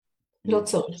לא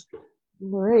צריך.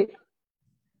 All right,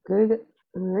 good.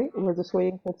 All right, we're just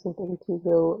waiting for something to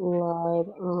go live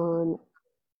on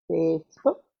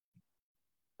Facebook.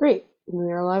 Great,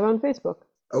 we are live on Facebook.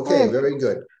 Okay, Hi, very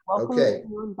good. welcome Okay,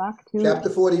 everyone back to chapter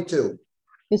 42.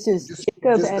 This is Just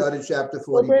Jacob and started chapter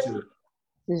children. 42.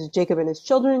 This is Jacob and his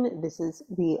children. This is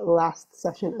the last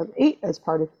session of 8 as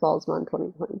part of Fallsman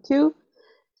 2022.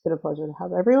 It's been a pleasure to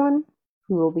have everyone.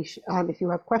 We will be, if you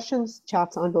have questions,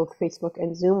 chats on both Facebook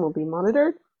and Zoom will be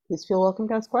monitored. Please feel welcome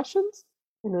to ask questions.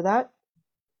 And with that,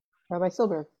 Rabbi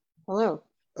Silber, hello.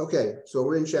 Okay, so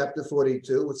we're in chapter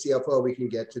 42. Let's see how far we can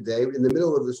get today. We're in the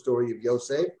middle of the story of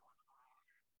Yosef.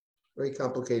 Very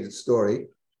complicated story.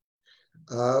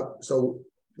 So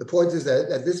the point is that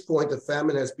at this point, the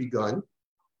famine has begun,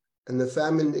 and the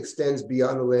famine extends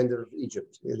beyond the land of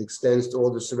Egypt. It extends to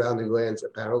all the surrounding lands,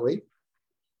 apparently.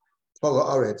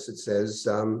 Pola Aretz, it says,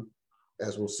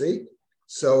 as we'll see.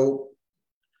 So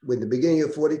with the beginning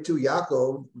of 42,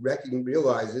 Yaakov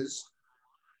realizes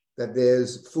that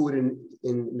there's food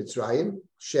in Mitzrayim.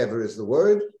 Shever is the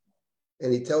word.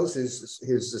 And he tells his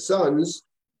sons,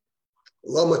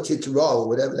 Lama titral,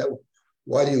 whatever that,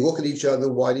 why do you look at each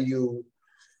other? Why do you,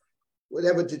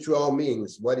 whatever titral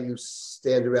means, why do you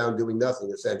stand around doing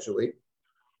nothing, essentially?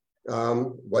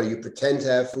 Why do you pretend to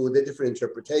have food? There are different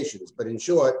interpretations. But in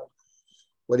short,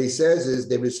 what he says is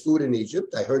there is food in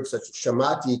Egypt. I heard such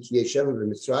shamati ki yeshev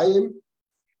b'Mitzrayim.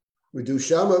 We do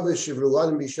shama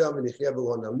v'shivrulan misham v'nichya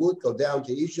v'lo namut. Go down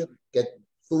to Egypt, get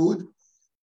food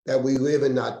that we live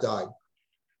and not die.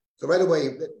 So right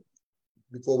away,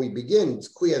 before we begin, it's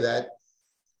clear that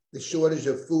the shortage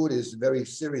of food is very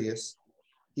serious.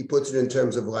 He puts it in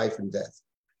terms of life and death.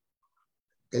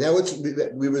 And now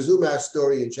we resume our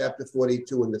story in chapter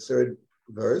 42 in the 3rd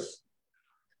verse.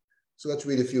 So let's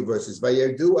read a few verses.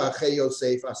 Vayerdu achei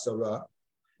Yosef asara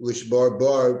lishbar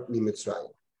bar miMitzrayim.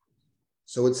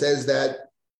 So it says that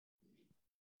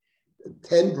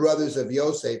 10 brothers of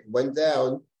Yosef went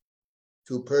down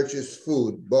to purchase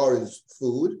food. Bar is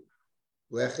food,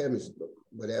 lechem is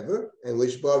whatever, and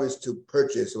lishbar is to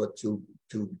purchase or to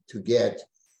get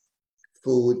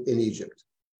food in Egypt.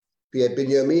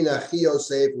 Binyamin achi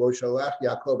Yosef lo shalach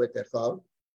Yaakov et echav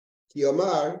ki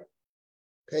omar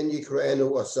pen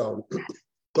yikra'enu ason.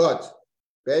 But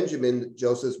Benjamin,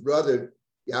 Joseph's brother,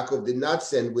 Yaakov did not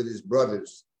send with his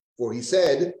brothers, for he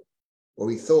said, or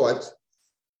he thought,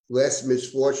 lest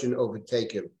misfortune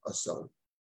overtake him, ason.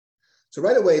 So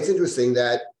right away, it's interesting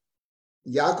that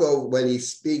Yaakov, when he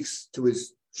speaks to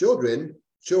his children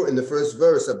in the first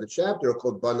verse of the chapter are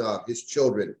called Banav, his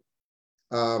children.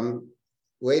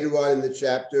 Later on in the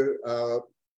chapter,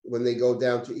 when they go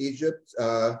down to Egypt,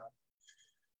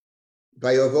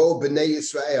 Vayovo Bnei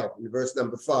Yisrael, in verse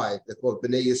number 5, they're called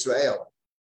Bnei Yisrael.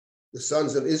 The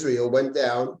sons of Israel went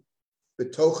down,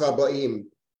 B'toch Habaim,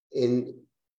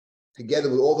 together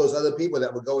with all those other people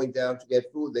that were going down to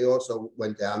get food, they also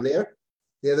went down there.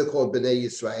 They're called Bnei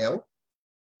Yisrael.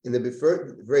 In the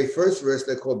very first verse,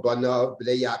 they're called Banav,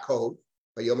 Bnei Yaakov,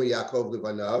 Vayomer Yaakov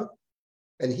Levanav.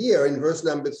 And here in verse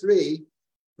number 3,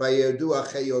 Vayerdu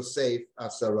achei Yosef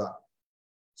asara.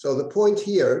 So the point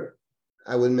here,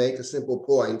 I would make a simple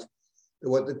point, that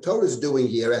what the Torah is doing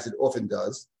here, as it often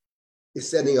does, is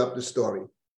setting up the story.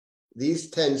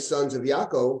 These 10 sons of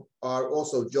Yaakov are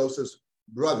also Joseph's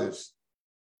brothers.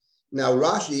 Now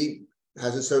Rashi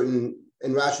has a certain,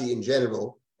 and Rashi in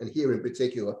general, and here in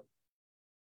particular,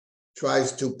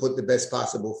 tries to put the best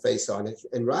possible face on it.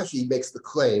 And Rashi makes the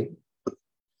claim,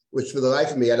 which for the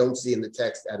life of me, I don't see in the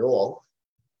text at all.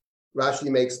 Rashi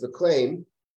makes the claim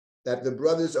that the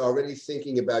brothers are already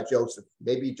thinking about Joseph.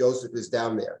 Maybe Joseph is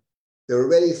down there. They're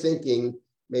already thinking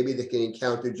maybe they can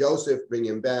encounter Joseph, bring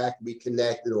him back,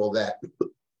 reconnect, and all that.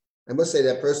 I must say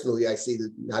that personally, I see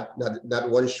not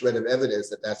one shred of evidence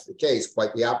that that's the case,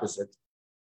 quite the opposite.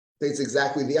 I think it's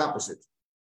exactly the opposite.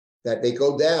 That they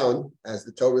go down, as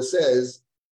the Torah says,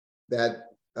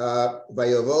 that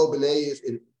Vayovo Bnei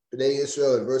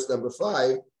Yisrael in verse number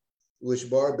 5,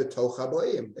 Lishbar b'toch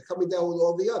habayim. They're coming down with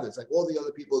all the others. Like all the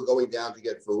other people are going down to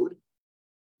get food.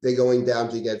 They're going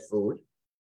down to get food.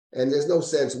 And there's no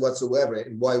sense whatsoever,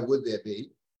 and why would there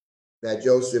be, that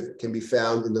Joseph can be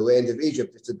found in the land of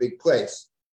Egypt. It's a big place.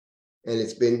 And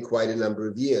it's been quite a number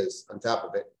of years on top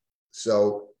of it.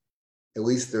 So at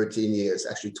least 13 years,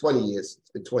 actually 20 years. It's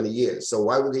been 20 years. So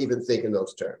why would they even think in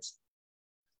those terms?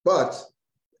 But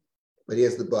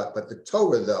here's the but. But the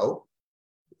Torah, though,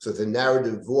 so the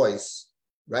narrative voice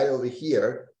right over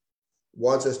here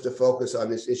wants us to focus on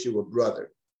this issue of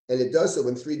brother. And it does so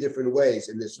in 3 different ways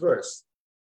in this verse.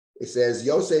 It says,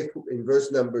 Yosef, in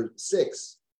verse number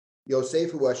 6,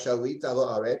 Yosef hu hashalit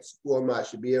ala aretz, hu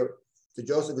mashbir So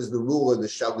Joseph is the ruler, the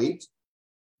shalit.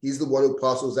 He's the one who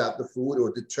parcels out the food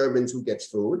or determines who gets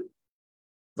food.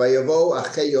 Vayavo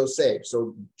achei Yosef.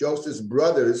 So Joseph's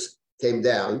brothers came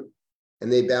down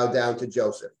and they bowed down to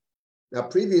Joseph. Now,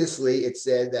 previously it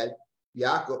said that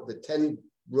Yaakov, the 10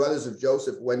 brothers of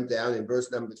Joseph, went down in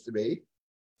verse number 3.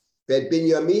 But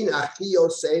Binyamin achi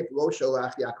Yosef lo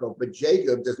sholach Yaakov. But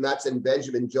Jacob does not send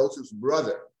Benjamin, Joseph's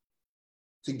brother,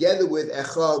 together with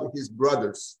Echad, his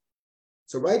brothers.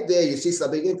 So right there, you see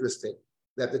something interesting,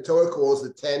 that the Torah calls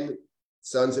the 10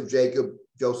 sons of Jacob,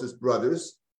 Joseph's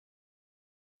brothers.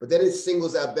 But then it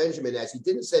singles out Benjamin as he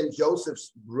didn't send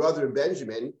Joseph's brother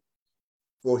Benjamin,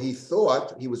 for he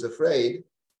thought, he was afraid,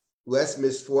 lest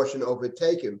misfortune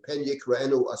overtake him. Pen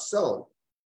yikra'enu ason.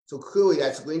 So clearly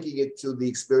that's linking it to the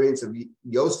experience of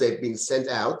Yosef being sent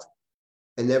out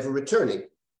and never returning.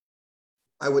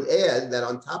 I would add that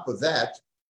on top of that,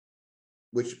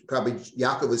 which probably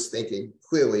Yaakov was thinking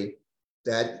clearly,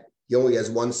 that he only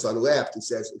has one son left. He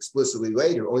says explicitly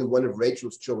later, only one of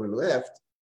Rachel's children left.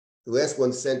 The last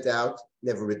one sent out,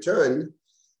 never returned.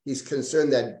 He's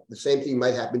concerned that the same thing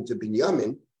might happen to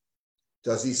Binyamin.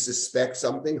 Does he suspect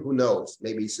something? Who knows?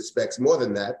 Maybe he suspects more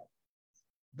than that.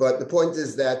 But the point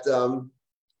is that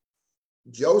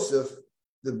Joseph,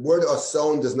 the word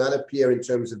ason does not appear in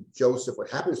terms of Joseph,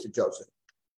 what happens to Joseph.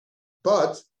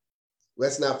 But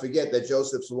let's not forget that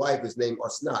Joseph's wife is named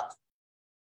Osnat.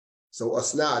 So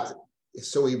Osnat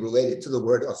is solely related to the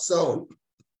word ason.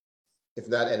 If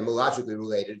not etymologically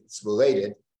related, it's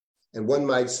related. And one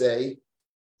might say,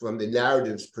 from the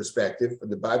narrative's perspective, from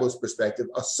the Bible's perspective,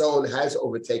 ason has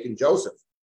overtaken Joseph.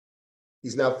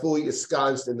 He's now fully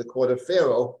ensconced in the court of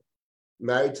Pharaoh,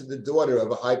 married to the daughter of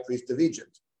a high priest of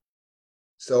Egypt.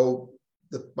 So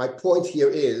my point here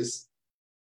is,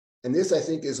 and this I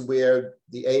think is where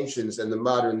the ancients and the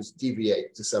moderns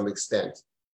deviate to some extent,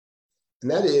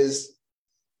 and that is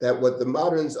that what the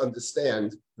moderns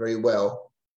understand very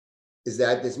well is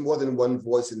that there's more than one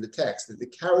voice in the text, that the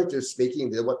characters speaking,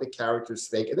 they're what the characters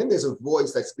think, and then there's a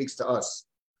voice that speaks to us,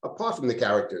 apart from the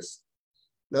characters.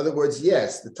 In other words,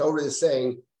 yes, the Torah is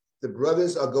saying the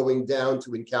brothers are going down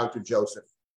to encounter Joseph,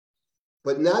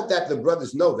 but not that the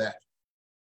brothers know that.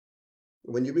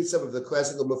 When you read some of the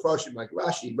classical Mefarshim like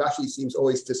Rashi seems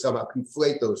always to somehow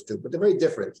conflate those two, but they're very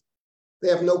different. They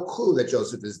have no clue that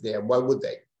Joseph is there. Why would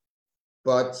they?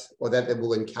 Or that they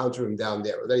will encounter him down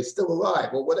there, or that he's still alive,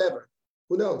 or whatever.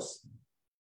 Who knows?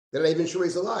 They're not even sure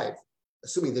he's alive,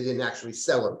 assuming they didn't actually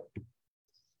sell him.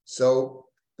 So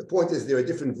the point is there are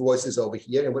different voices over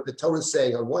here, and what the Torah is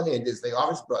saying on one hand is they are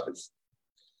his brothers,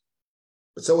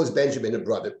 but so is Benjamin a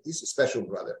brother. He's a special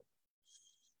brother.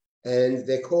 And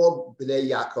they're called Bnei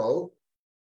Yaakov,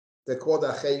 they're called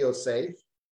Achei Yosef,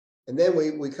 and then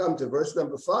we come to verse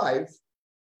number 5,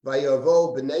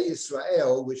 Vayavo Bnei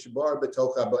Yisrael Lishbar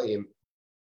B'toch Habayim.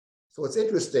 So it's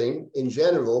interesting, in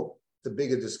general, the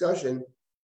bigger discussion,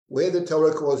 where the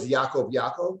Torah calls Yaakov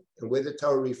Yaakov, and where the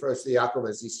Torah refers to Yaakov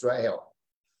as Israel.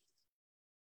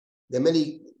 There are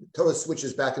many, Torah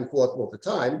switches back and forth all the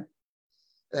time,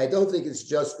 and I don't think it's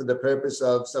just for the purpose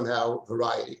of somehow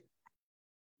variety.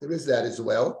 There is that as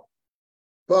well.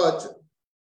 But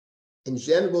in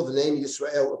general, the name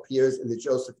Yisrael appears in the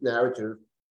Joseph narrative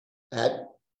at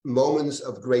moments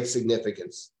of great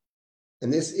significance.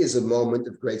 And this is a moment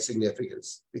of great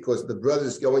significance because the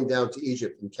brothers going down to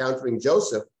Egypt, encountering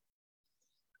Joseph,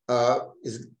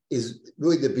 is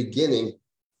really the beginning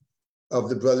of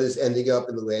the brothers ending up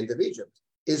in the land of Egypt.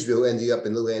 Israel ending up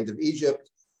in the land of Egypt,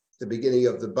 the beginning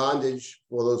of the bondage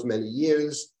for those many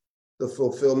years, the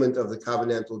fulfillment of the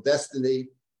covenantal destiny,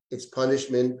 its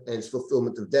punishment, and its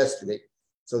fulfillment of destiny.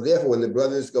 So therefore, when the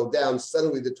brothers go down,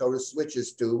 suddenly the Torah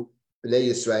switches to Bnei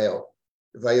Yisrael.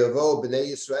 Vayavo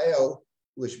Bnei Yisrael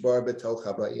Lishbar B'toch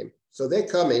Habayim. So they're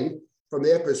coming from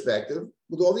their perspective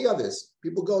with all the others.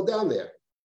 People go down there.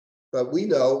 But we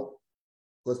know,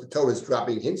 because the Torah is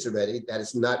dropping hints already, that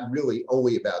it's not really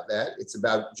only about that. It's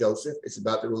about Joseph. It's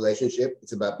about the relationship.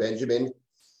 It's about Benjamin.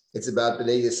 It's about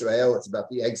Bnei Yisrael. It's about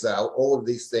the exile. All of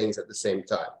these things at the same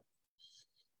time.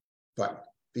 Fine.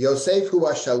 Yosef hu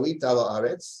shalit ala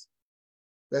aretz.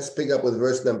 Let's pick up with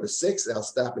verse number 6. I'll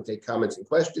stop and take comments and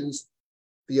questions.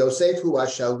 Yosef hu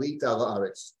shalit ala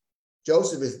aretz.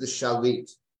 Joseph is the shalit.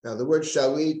 Now, the word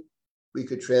shalit we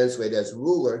could translate as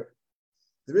ruler.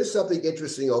 There is something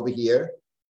interesting over here,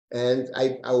 and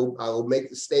I will make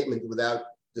the statement without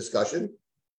discussion,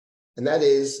 and that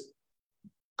is,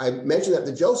 I mentioned that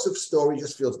the Joseph story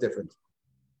just feels different.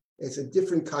 It's a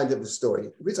different kind of a story.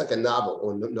 It reads like a novel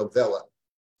or novella.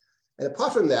 And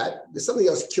apart from that, there's something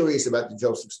else curious about the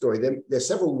Joseph story. There's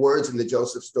several words in the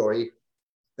Joseph story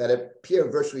that appear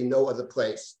virtually no other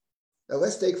place. Now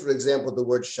let's take, for example, the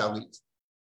word shalit.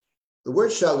 The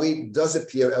word shalit does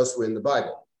appear elsewhere in the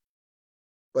Bible,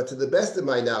 but to the best of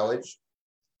my knowledge,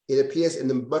 it appears in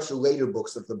the much later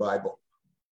books of the Bible.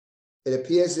 It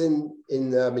appears in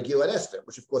Megillat Esther,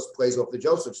 which of course plays off the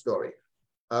Joseph story.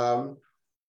 Asher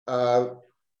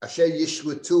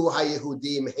yishlutu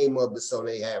haYehudim hema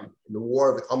b'sonehem. In the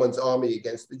war of Haman's army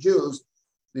against the Jews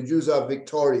are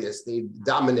victorious. They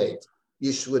dominate.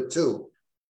 Yishlutu.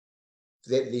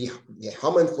 The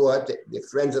Haman thought, the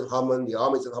friends of Haman, the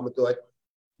armies of Haman thought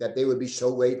that they would be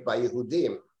sholet by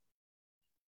Yehudim.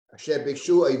 Asher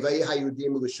bikshu oivei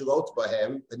haYehudim l'shlot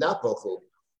bahem v'napochu.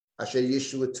 Asher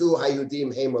yishlutu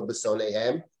haYehudim hema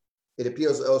b'sonehem. It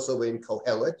appears also in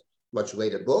Kohelet, much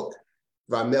later book,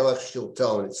 Vamelech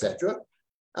Shilton, etc.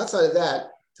 Outside of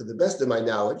that, to the best of my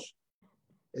knowledge,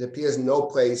 it appears no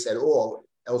place at all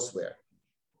elsewhere.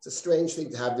 It's a strange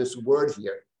thing to have this word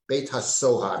here. Beit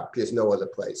HaSohar appears no other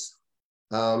place.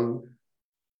 Amtachat,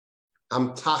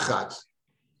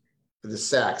 for the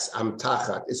sacks,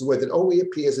 Amtachat, is a word that only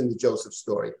appears in the Joseph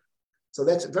story. So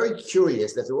that's very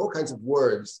curious that there are all kinds of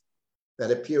words that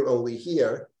appear only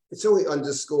here. It certainly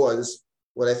underscores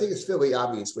what I think is fairly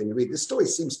obvious when you read. This story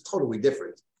seems totally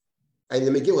different. And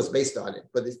the Megillah is based on it,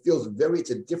 but it feels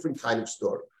it's a different kind of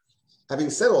story.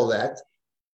 Having said all that,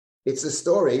 it's a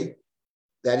story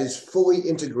that is fully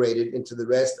integrated into the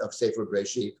rest of Sefer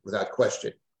Bereshit without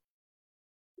question.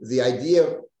 The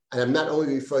idea, and I'm not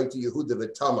only referring to Yehuda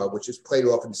v'Tamar, which is played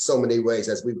off in so many ways,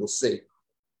 as we will see.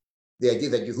 The idea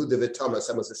that Yehuda v'Tamar is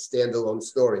almost a standalone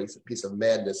story, it's a piece of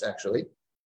madness, actually.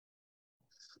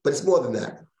 But it's more than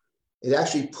that. It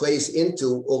actually plays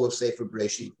into all of Sefer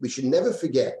Bereshit. We should never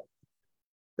forget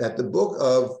that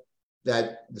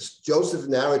that the Joseph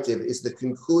narrative is the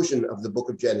conclusion of the book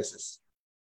of Genesis.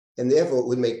 And therefore, it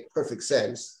would make perfect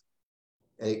sense,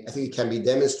 and I think it can be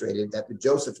demonstrated, that the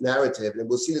Joseph narrative, and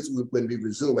we'll see this when we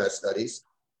resume our studies,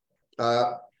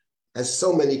 has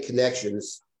so many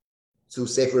connections to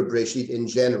Sefer Bereshit in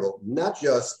general, not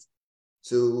just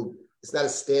to, it's not a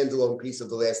standalone piece of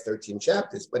the last 13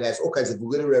 chapters, but has all kinds of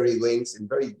literary links and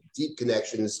very deep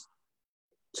connections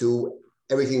to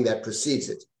everything that precedes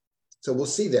it. So we'll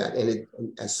see that, and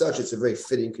as such, it's a very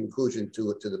fitting conclusion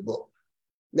to the book.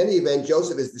 In any event,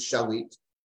 Joseph is the shalit.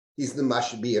 He's the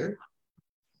mashbir.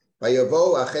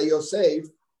 Vayavo achei Yosef,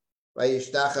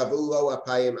 vayishtachavu lo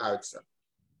apayim arza.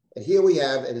 And here we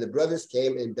have, and the brothers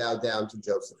came and bowed down to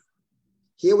Joseph.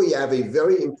 Here we have a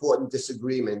very important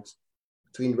disagreement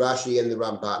between Rashi and the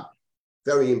Ramban.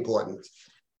 Very important.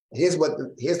 Here's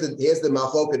the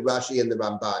machloket Rashi and the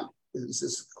Ramban. This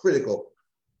is critical.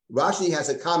 Rashi has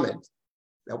a comment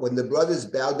that when the brothers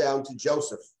bowed down to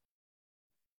Joseph,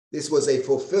 this was a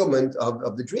fulfillment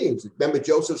of the dreams. Remember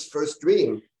Joseph's first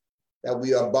dream, that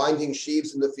we are binding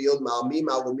sheaves in the field.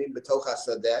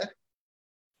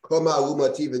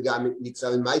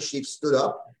 My sheaves stood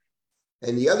up,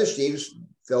 and the other sheaves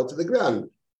fell to the ground.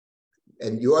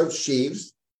 And your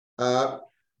sheaves, and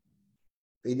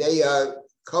your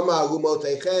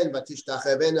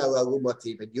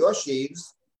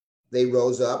sheaves, they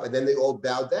rose up, and then they all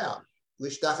bowed down.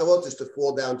 Lishtachavot is to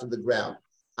fall down to the ground.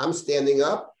 I'm standing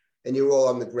up, and you're all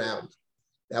on the ground.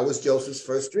 That was Joseph's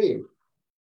first dream,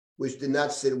 which did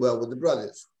not sit well with the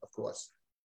brothers, of course.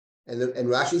 And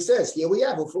Rashi says, here we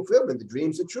have a fulfillment. The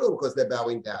dreams are true because they're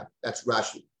bowing down. That's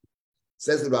Rashi.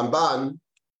 Says the Ramban,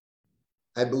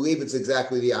 I believe it's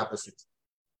exactly the opposite.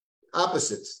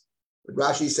 Opposites. What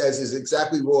Rashi says is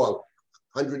exactly wrong.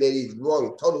 180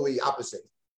 wrong, totally opposite.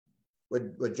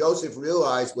 What Joseph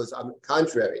realized was on the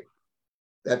contrary,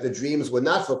 that the dreams were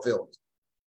not fulfilled.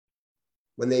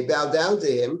 When they bow down to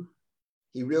him,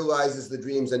 he realizes the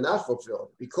dreams are not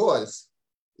fulfilled because,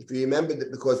 if you remember,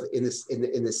 that because in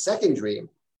the second dream,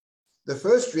 the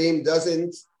first dream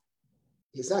it's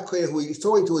not clear who he's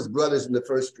talking to his brothers in the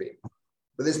first dream,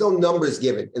 but there's no numbers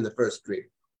given in the first dream.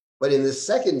 But in the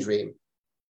second dream,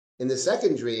 that's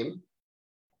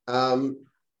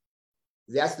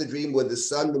the dream where the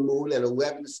sun, the moon, and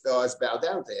 11 stars bow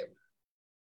down to him.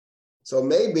 So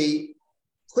maybe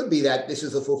could be that this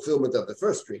is a fulfillment of the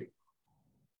first dream.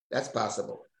 That's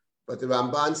possible. But the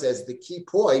Ramban says the key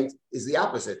point is the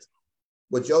opposite.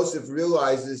 What Joseph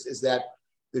realizes is that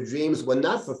the dreams were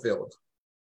not fulfilled.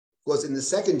 Because in the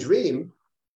second dream,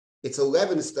 it's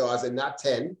 11 stars and not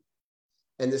 10.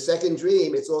 And the second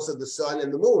dream, it's also the sun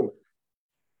and the moon.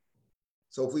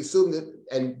 So if we assume that,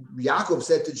 and Yaakov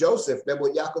said to Joseph, remember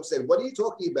what Yaakov said, what are you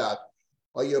talking about?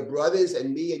 Are your brothers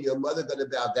and me and your mother going to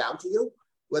bow down to you?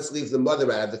 Let's leave the mother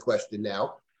out of the question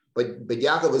now. But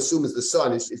Yaakov assumes the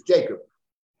son is Jacob.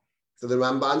 So the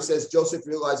Ramban says Joseph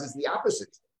realizes the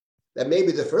opposite. that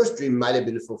maybe the first dream might have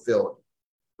been fulfilled,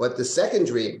 but the second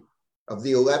dream of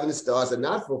the 11 stars are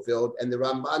not fulfilled. And the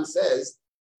Ramban says,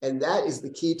 and that is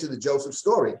the key to the Joseph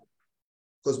story.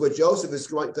 Because what Joseph is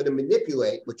going to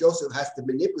manipulate, what Joseph has to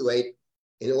manipulate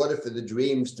in order for the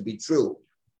dreams to be true.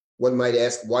 One might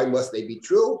ask, why must they be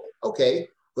true? Okay,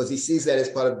 because he sees that as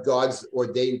part of God's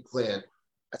ordained plan.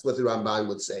 That's what the Ramban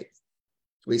would say.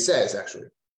 That's what he says, actually.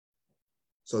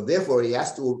 So therefore, he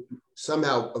has to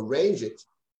somehow arrange it.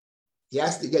 He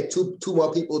has to get two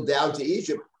more people down to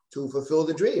Egypt to fulfill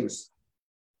the dreams.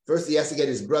 First, he has to get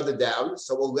his brother down,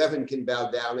 so 11 can bow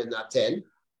down and not 10,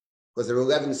 because there are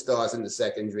 11 stars in the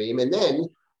second dream. And then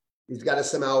he's got to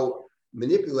somehow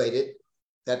manipulate it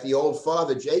that the old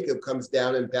father, Jacob, comes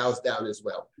down and bows down as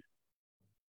well.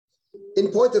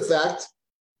 In point of fact,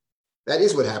 that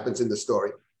is what happens in the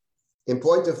story. In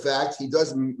point of fact, he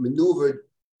does maneuver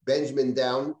Benjamin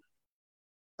down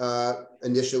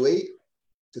initially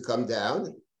to come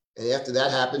down. And after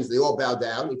that happens, they all bow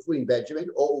down, including Benjamin,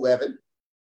 all 11.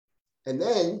 And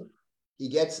then he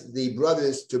gets the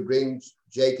brothers to bring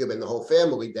Jacob and the whole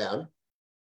family down.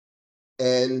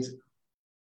 And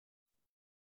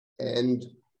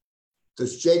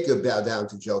does Jacob bow down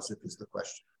to Joseph is the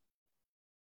question.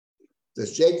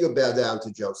 Does Jacob bow down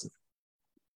to Joseph?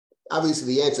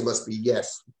 Obviously, the answer must be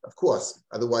yes, of course.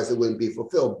 Otherwise, it wouldn't be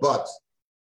fulfilled. But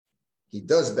he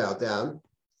does bow down.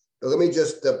 But let me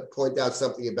just point out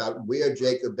something about where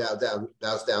Jacob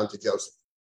bows down to Joseph.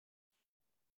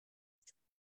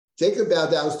 Jacob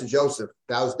bows down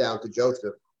to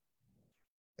Joseph.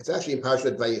 It's actually in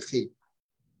Parashat Vayechi.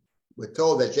 We're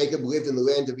told that Jacob lived in the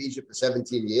land of Egypt for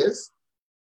 17 years.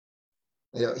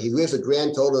 And he lives a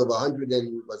grand total of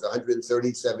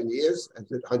 137 years,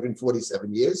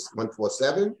 147 years,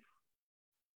 147.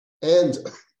 And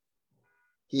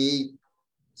he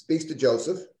speaks to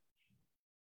Joseph.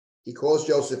 He calls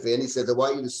Joseph in. He says, I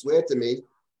want you to swear to me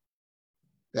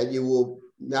that you will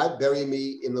not bury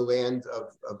me in the land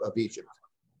of Egypt.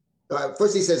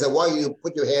 First he says, I want you to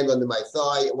put your hand under my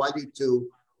thigh. I want you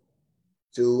to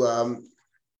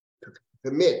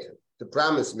commit, to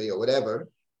promise me or whatever.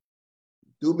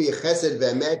 Do me a chesed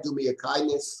ve'emet, do me a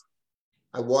kindness.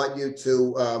 I want you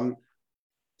to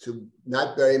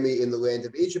not bury me in the land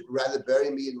of Egypt, but rather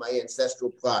bury me in my ancestral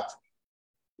plot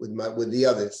with the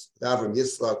others, Avram,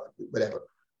 Yitzchak, whatever.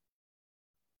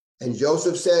 And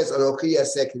Joseph says, Anochi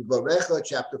aseh kidvarecha,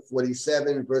 chapter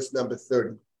 47, verse number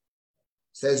 30.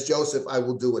 Says Joseph, I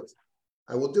will do it.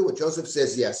 I will do it. Joseph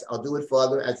says, yes, I'll do it,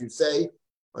 Father, as you say,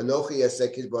 Anochi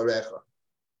aseh kidvarecha.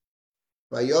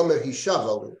 Vayomer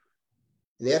hishavol.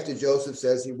 And after Joseph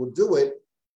says he will do it,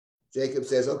 Jacob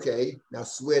says, okay, now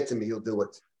swear to me you'll do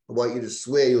it. I want you to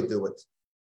swear you'll do it.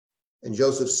 And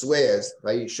Joseph swears,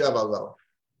 Vayishav alo.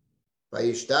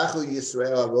 Vayishtachu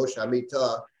Yisrael rosh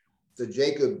hamitah. So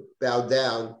Jacob bowed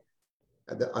down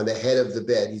on the head of the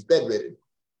bed. He's bedridden.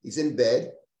 He's in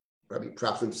bed, probably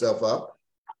props himself up.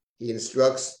 He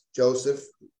instructs Joseph.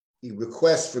 He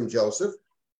requests from Joseph,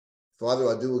 Father,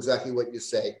 I'll do exactly what you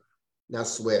say. Now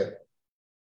swear.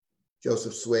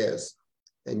 Joseph swears,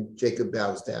 and Jacob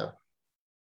bows down.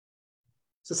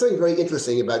 So something very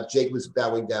interesting about Jacob's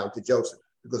bowing down to Joseph,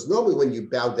 because normally when you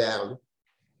bow down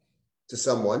to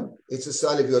someone, it's a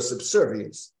sign of your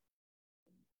subservience.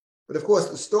 But of course,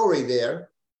 the story there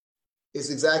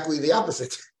is exactly the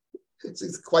opposite.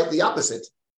 It's quite the opposite.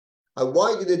 I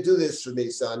want you to do this for me,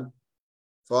 son.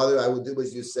 Father, I will do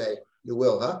as you say. You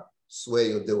will, huh? Swear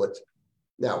you'll do it.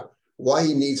 Now, why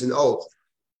he needs an oath?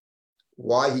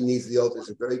 Why he needs the oath is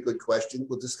a very good question.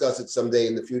 We'll discuss it someday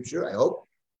in the future, I hope.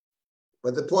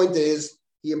 But the point is,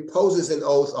 he imposes an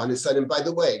oath on his son. And by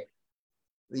the way,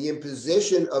 the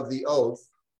imposition of the oath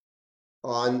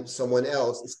on someone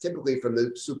else is typically from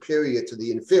the superior to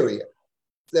the inferior.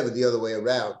 It's never the other way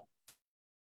around.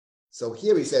 So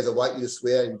here he says, I want you to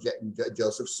swear, and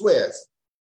Joseph swears.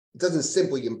 It doesn't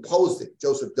simply impose it.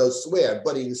 Joseph does swear,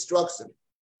 but he instructs him.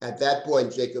 At that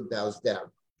point, Jacob bows down.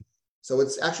 So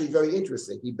it's actually very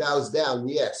interesting. He bows down,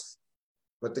 yes,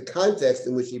 but the context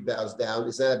in which he bows down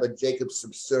is not about Jacob's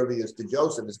subservience to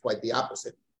Joseph. It's quite the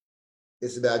opposite.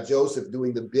 It's about Joseph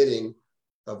doing the bidding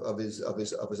of his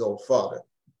old father.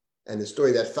 And the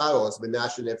story that follows,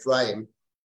 Menashe and Ephraim,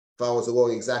 follows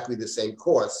along exactly the same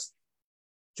course.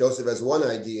 Joseph has one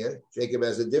idea, Jacob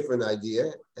has a different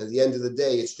idea. And at the end of the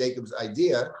day, it's Jacob's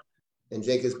idea and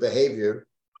Jacob's behavior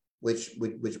which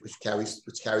carries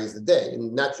the day,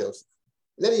 and not Joseph.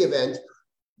 In any event,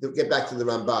 to get back to the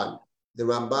Ramban. The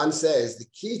Ramban says the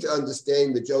key to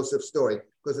understanding the Joseph story,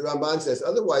 because the Ramban says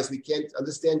otherwise we can't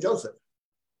understand Joseph,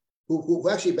 who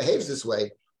actually behaves this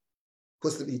way.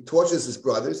 he tortures his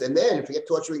brothers, and then forget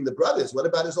torturing the brothers. What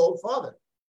about his own father?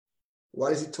 Why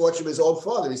does he torture his own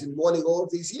father? He's in mourning all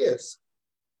of these years.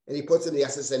 And he puts in, he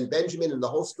has to send Benjamin and the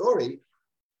whole story.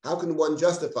 How can one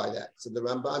justify that? So the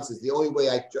Ramban says, the only way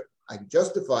I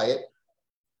justify it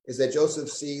is that Joseph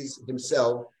sees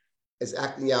himself as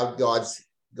acting out God's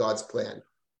plan.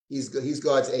 He's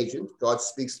God's agent. God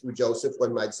speaks through Joseph,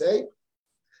 one might say.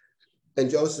 And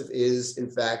Joseph is, in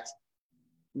fact,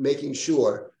 making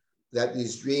sure that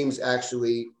these dreams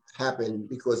actually happen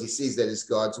because he sees that it's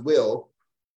God's will,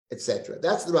 etc.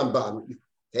 That's the Ramban. You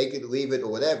take it, leave it,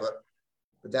 or whatever,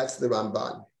 but that's the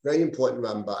Ramban. Very important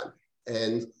Ramban.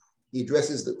 And he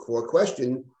addresses the core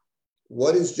question,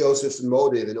 what is Joseph's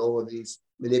motive in all of these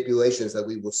manipulations that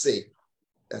we will see?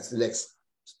 That's the next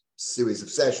series of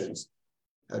sessions,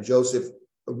 how Joseph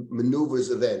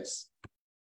maneuvers events.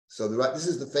 So this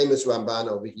is the famous Ramban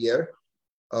over here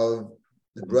of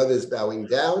the brothers bowing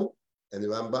down, and the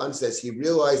Ramban says he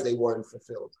realized they weren't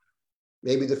fulfilled.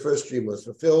 Maybe the first dream was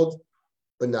fulfilled,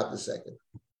 but not the second.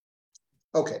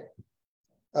 Okay.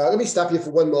 Let me stop here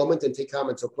for one moment and take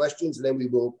comments or questions, and then we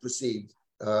will proceed.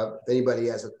 If anybody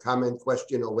has a comment,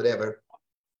 question, or whatever,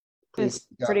 please.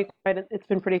 It's pretty quiet. It's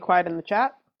been pretty quiet in the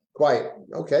chat. Quiet.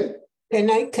 Okay. Can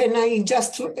I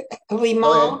just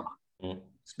remark?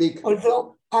 Speak.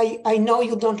 Although I know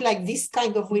you don't like this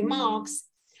kind of remarks,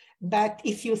 but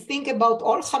if you think about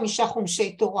all Chamisha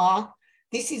Chumshei Torah,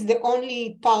 this is the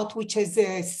only part which has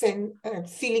a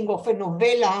feeling of a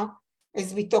novella,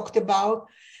 as we talked about.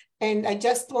 And I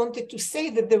just wanted to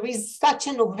say that there is such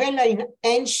a novella in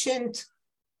ancient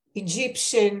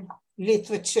Egyptian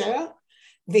literature.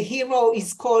 The hero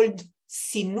is called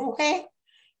Sinuhe,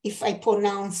 if I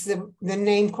pronounce the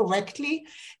name correctly.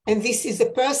 And this is a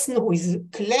person who is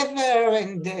clever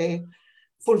and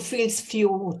fulfills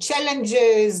few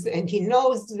challenges, and he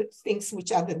knows things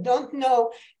which others don't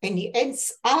know, and he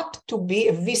ends up to be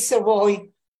a viceroy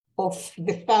of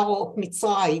the Pharaoh of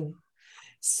Mitzrayim.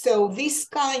 So this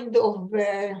kind of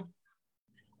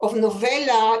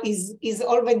novella is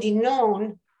already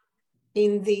known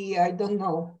in the,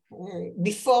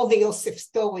 before the Yosef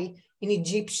story in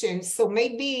Egyptian. So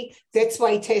maybe that's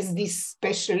why it has this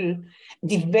special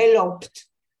developed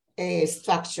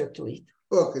structure to it.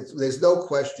 Look, there's no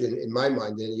question in my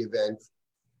mind in any event,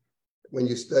 when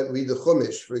you read the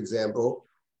Chumash, for example,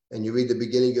 and you read the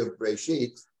beginning of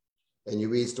Breshit, and you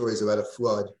read stories about a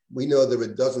flood, we know there are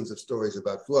dozens of stories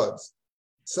about floods,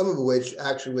 some of which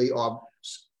actually are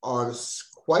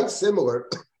quite similar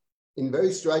in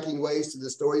very striking ways to the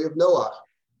story of Noah,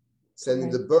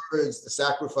 sending the birds, the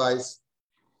sacrifice.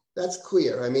 That's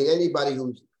clear. I mean, anybody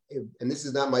who's, and this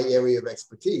is not my area of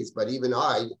expertise, but even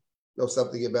I know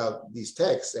something about these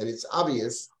texts, and it's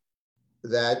obvious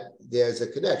that there's a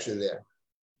connection there.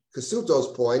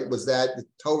 Kasuto's point was that the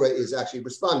Torah is actually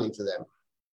responding to them.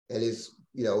 And is,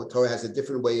 Torah has a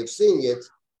different way of seeing it,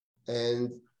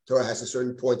 and Torah has a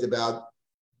certain point about,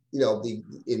 in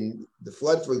the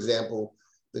flood, for example,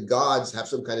 the gods have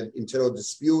some kind of internal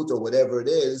dispute or whatever it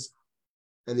is,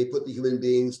 and they put the human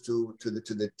beings to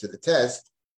the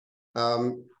test.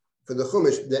 For the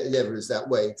Chumash, it never is that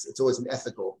way. It's always an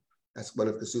ethical. That's one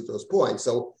of Kasuto's points.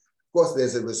 So, of course,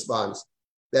 there's a response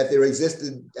that there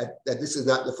existed. That this is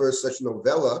not the first such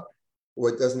novella, or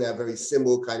it doesn't have very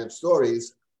similar kind of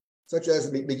stories. Such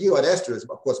as Megillat Esther is,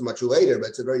 of course, much later, but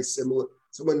it's a very similar,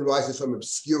 someone rises from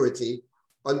obscurity.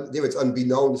 There it's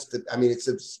unbeknownst to, it's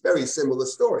a very similar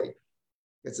story.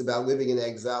 It's about living in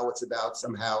exile. It's about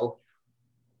somehow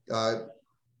the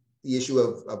issue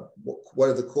of one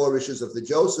of the core issues of the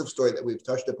Joseph story that we've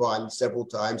touched upon several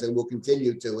times and will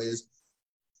continue to is,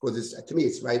 because to me,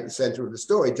 it's right at the center of the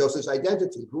story, Joseph's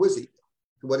identity. Who is he?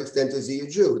 To what extent is he a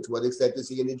Jew? To what extent is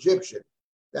he an Egyptian?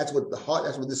 That's what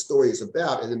this story is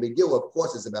about. And the Megillah, of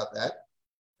course, is about that,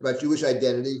 about Jewish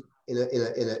identity in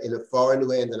a foreign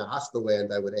land and a hostile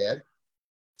land, I would add.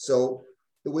 So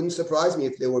it wouldn't surprise me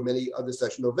if there were many other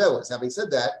such novellas. Having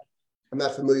said that, I'm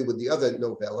not familiar with the other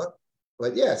novella,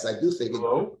 but yes, I do think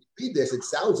read this, it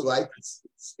sounds like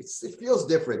it feels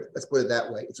different. Let's put it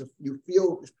that way. It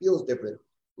feels different.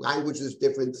 Language is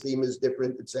different, theme is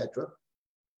different, etc.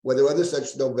 Whether other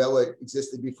such novella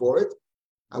existed before it,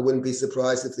 I wouldn't be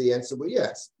surprised if the answer were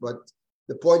yes. But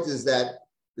the point is that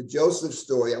the Joseph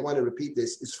story, I want to repeat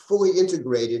this, is fully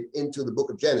integrated into the book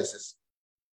of Genesis.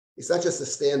 It's not just a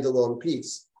standalone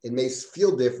piece. It may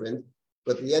feel different,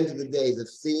 but at the end of the day, the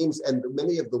themes and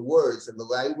many of the words and the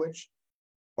language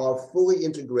are fully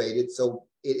integrated. So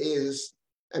it is,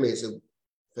 it's a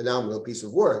phenomenal piece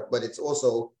of work, but it's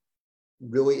also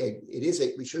really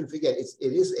we shouldn't forget, it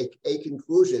is a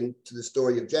conclusion to the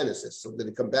story of Genesis. So I'm going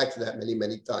to come back to that many,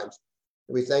 many times.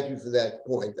 And we thank you for that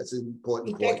point. That's an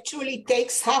important point. It actually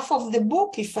takes half of the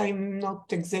book, if I'm not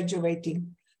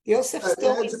exaggerating. Joseph's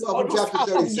story is From almost chapter half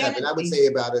of 37, I would Genesis. say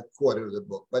about a quarter of the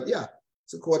book. But yeah,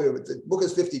 it's a quarter of it. The book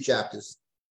is 50 chapters,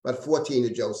 about 14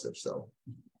 of Joseph. So,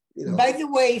 you know. By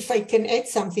the way, if I can add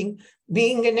something,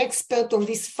 being an expert on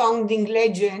these founding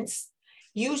legends,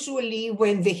 usually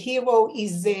when the hero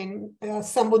is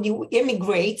somebody who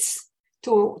immigrates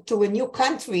to a new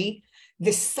country,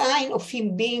 the sign of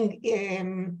him being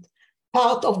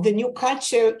part of the new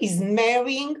culture is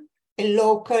marrying a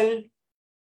local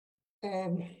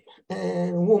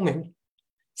woman.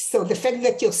 So the fact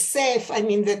that Yosef,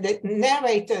 the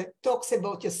narrator talks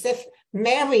about Yosef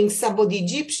marrying somebody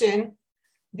Egyptian,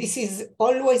 this is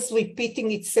always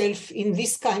repeating itself in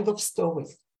this kind of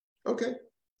stories. Okay.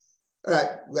 All right.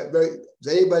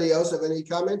 Does anybody else have any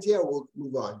comments here? We'll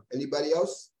move on. Anybody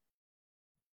else?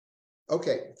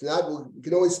 Okay. If not, we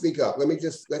can always speak up.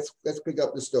 Let's pick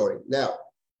up the story. Now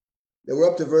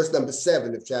we're up to verse number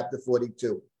 7 of chapter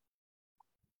 42.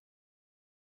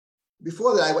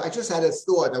 Before that, I just had a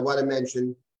thought I want to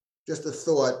mention, just a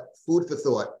thought, food for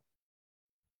thought.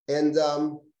 And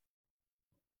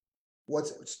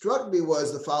what struck me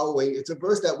was the following. It's a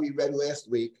verse that we read last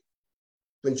week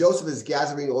when Joseph is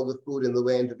gathering all the food in the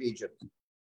land of Egypt.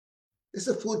 It's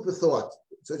a food for thought.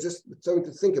 So just something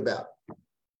to think about.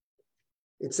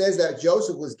 It says that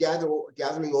Joseph was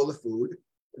gathering all the food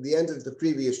at the end of the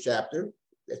previous chapter.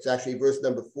 It's actually verse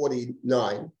number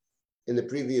 49 in the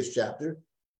previous chapter.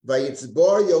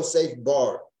 Vayitzbor Yosef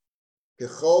bar,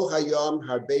 kechol hayam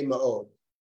harbe ma'od,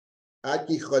 ad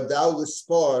ki chodal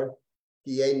l'spar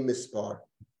ki ein mispar.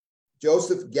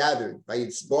 Joseph gathered,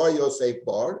 Vayitzbor Yosef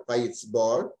bar,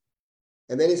 Vayitzbor,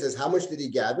 and then he says, how much did he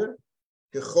gather?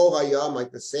 Kechol hayam,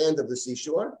 like the sand of the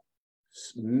seashore,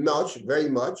 much, very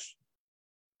much.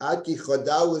 Ad ki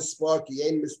chodal l'spar ki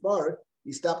ein mispar.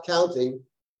 He stopped counting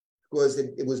because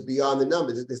it was beyond the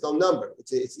number. There's no number.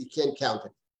 You can't count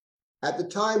it. At the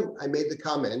time, I made the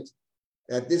comment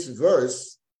that this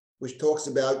verse, which talks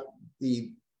about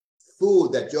the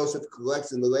food that Joseph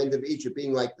collects in the land of Egypt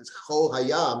being like this chol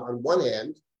hayam on one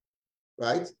hand,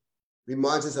 right,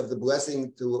 reminds us of the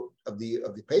blessing of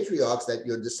the patriarchs that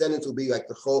your descendants will be like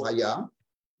the chol hayam,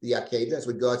 the Akedah. That's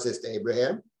what God says to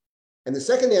Abraham. And the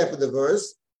second half of the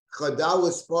verse, chadal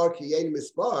l'spar ki ein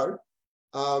mispar,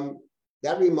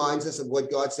 that reminds us of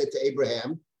what God said to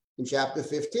Abraham in chapter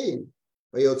 15.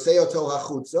 Go outside, count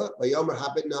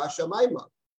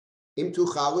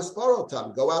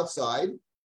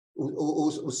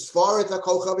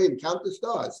the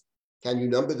stars. Can you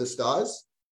number the stars?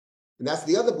 And that's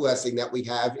the other blessing that we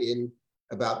have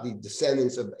about the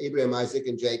descendants of Abraham, Isaac,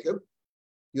 and Jacob.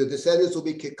 Your descendants will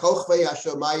be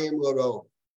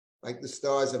like the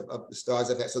stars of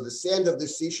heaven. So the sand of the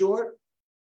seashore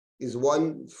is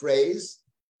one phrase,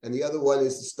 and the other one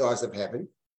is the stars of heaven.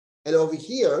 And over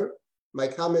here, my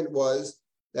comment was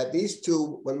that these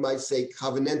two, one might say,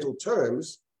 covenantal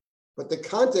terms, but the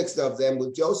context of them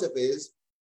with Joseph is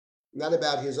not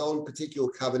about his own particular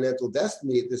covenantal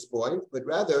destiny at this point, but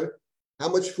rather how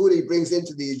much food he brings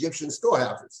into the Egyptian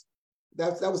storehouses.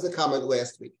 That was the comment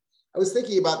last week. I was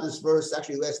thinking about this verse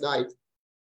actually last night,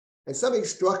 and something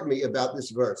struck me about this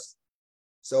verse.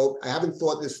 So I haven't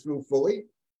thought this through fully,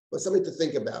 but something to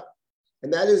think about.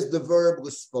 And that is the verb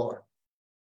lispar,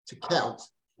 to count.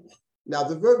 Now,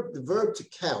 the verb to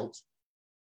count,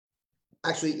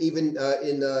 actually, even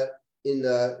in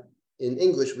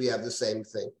English, we have the same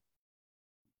thing.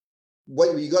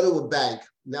 When you go to a bank,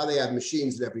 now they have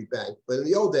machines in every bank. But in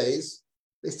the old days,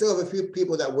 they still have a few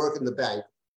people that work in the bank.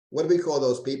 What do we call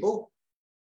those people?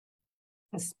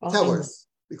 Tellers.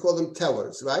 We call them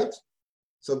tellers, right?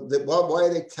 So why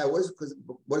are they tellers? Because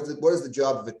what is the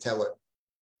job of a teller?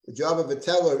 The job of a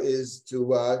teller is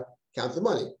to count the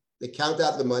money. They count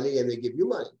out the money and they give you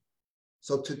money.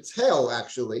 So to tell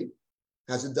actually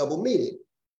has a double meaning.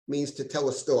 It means to tell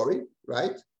a story,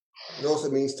 right? It also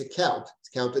means to count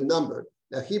a number.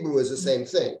 Now Hebrew is the same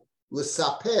thing.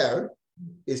 L'saper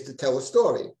is to tell a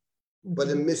story, but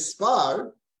a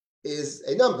mispar is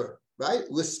a number, right?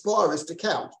 L'spar is to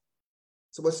count.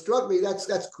 So what struck me, that's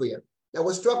clear. Now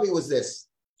what struck me was this.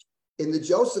 In the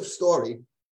Joseph story,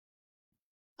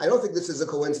 I don't think this is a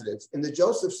coincidence. In the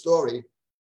Joseph story,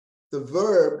 the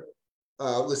verb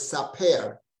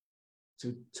l'saper,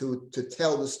 to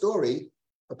tell the story,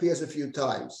 appears a few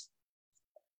times.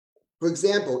 For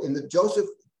example, in the Joseph,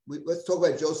 let's talk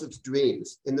about Joseph's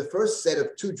dreams. In the first set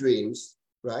of 2 dreams,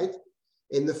 right?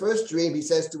 In the first dream, he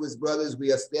says to his brothers,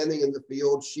 we are standing in the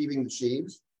field sheaving the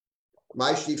sheaves.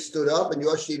 My sheaves stood up and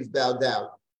your sheaves bowed down.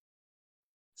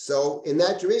 So in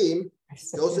that dream,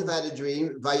 Joseph had a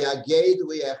dream. Vayaged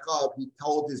li'echav, he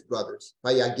told his brothers.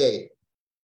 Vayaged.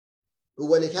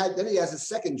 But then he has a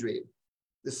second dream.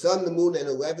 The sun, the moon, and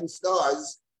 11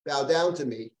 stars bow down to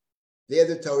me. There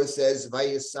the Torah says,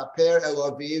 Vayisaper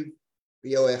Eloviv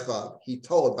v'yoechav. He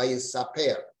told,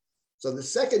 Vayisaper. So the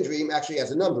second dream actually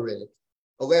has a number in it,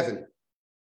 11.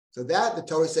 So that the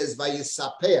Torah says,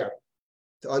 Vayisaper,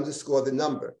 to underscore the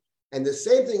number. And the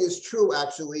same thing is true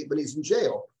actually when he's in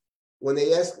jail. When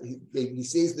they ask, he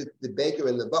sees the baker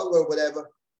and the butler or whatever,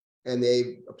 and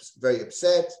they're very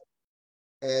upset.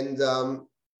 And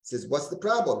says, what's the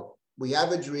problem? We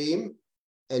have a dream,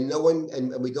 and no one,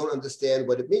 and we don't understand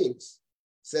what it means.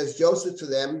 Says Joseph to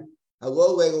them,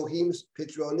 Hello, Elohim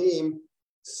Pitronim,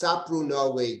 Sapru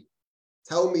Noli.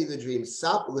 Tell me the dream.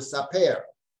 Saper.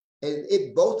 And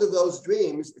if both of those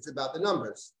dreams, it's about the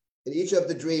numbers. In each of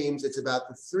the dreams, it's about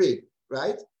the 3,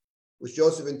 right? Which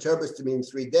Joseph interprets to mean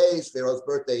 3 days, Pharaoh's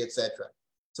birthday, etc.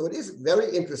 So it is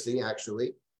very interesting,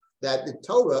 actually, that the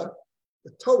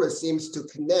Torah seems to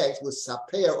connect with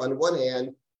Saper on one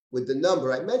hand with the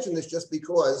number. I mention this just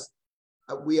because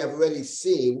we have already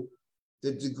seen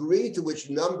the degree to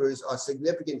which numbers are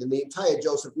significant in the entire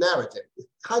Joseph narrative.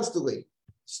 Constantly,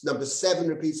 number 7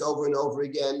 repeats over and over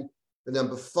again. The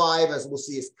number 5, as we'll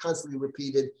see, is constantly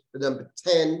repeated. The number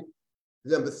 10,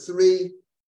 the number 3,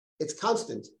 it's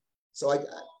constant. So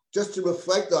just to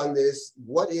reflect on this,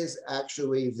 what is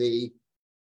actually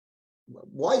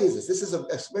why is this? This is a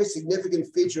very significant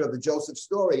feature of the Joseph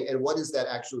story, and what is that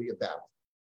actually about?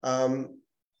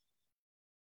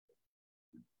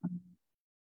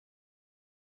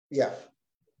 Yeah.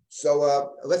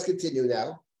 So let's continue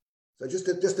now. So just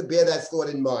to bear that thought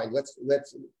in mind,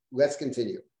 let's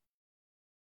continue.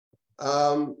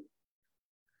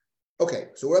 Okay,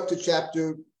 so we're up to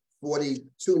chapter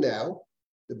 42 now.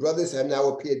 The brothers have now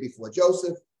appeared before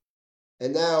Joseph,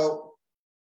 and now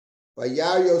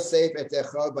Vayar Yosef et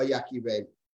Echav Vayakirem.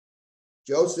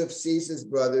 Joseph sees his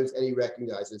brothers and he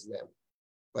recognizes them.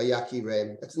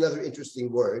 Vayakirem. That's another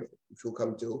interesting word, which we'll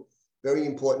come to. Very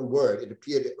important word. It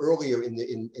appeared earlier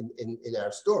in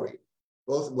our story,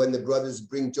 both when the brothers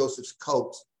bring Joseph's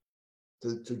coat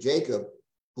to Jacob,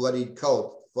 bloodied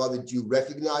coat. Father, do you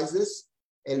recognize this?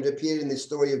 And it appeared in the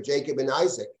story of Jacob and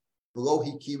Isaac, below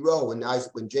Hikiro,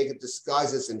 when Jacob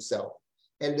disguises himself.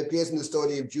 And it appears in the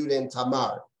story of Judah and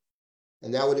Tamar.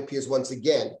 And now it appears once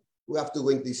again. We'll have to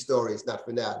link these stories, not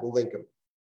for now. We'll link them.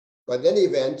 But in any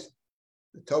event,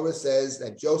 the Torah says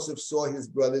that Joseph saw his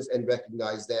brothers and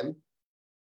recognized them.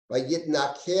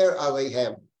 Vayitnaker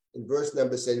alehem. In verse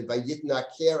number 7,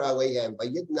 Vayitnaker alehem.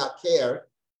 Vayitnaker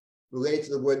related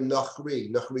to the word nachri.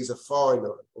 Nachri is a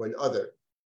foreigner or an other.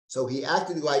 So he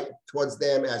acted like towards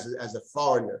them as a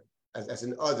foreigner, as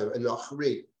an other, an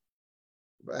nachri,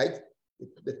 right?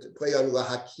 The play on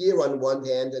lahakir on one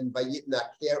hand and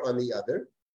vayitnaker on the other.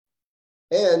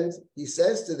 And he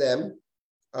says to them,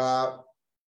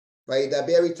 vayidaber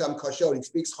itam kashon, he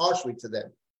speaks harshly to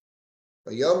them.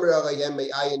 Vayomer alayhem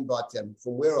me'ayin batem,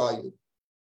 from where are you?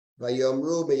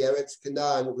 Vayomru me'eretz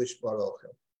Canaan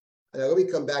lishbarochem. And let me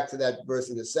come back to that verse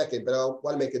in a second, but I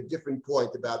want to make a different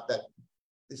point about that.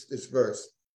 This verse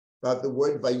about the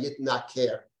word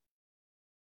vayitnaker,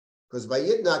 because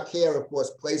vayitnaker, of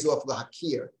course, plays off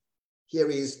lahakir. Here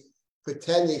he's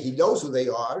pretending he knows who they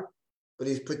are, but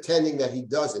he's pretending that he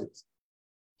doesn't.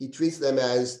 He treats them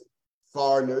as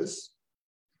foreigners,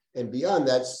 and beyond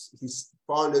that, he's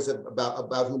foreigners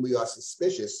about whom we are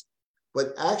suspicious.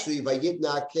 But actually,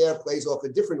 vayitnaker plays off a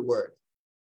different word.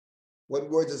 What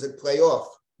word does it play off?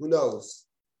 Who knows?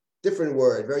 Different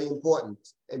word, very important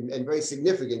and very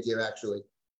significant here, actually.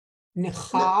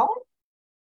 Nechal?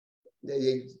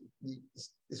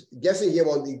 Guessing here,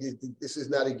 this is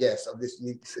not a guess.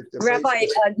 Rabbi,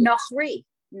 Nachri.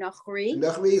 Nachri.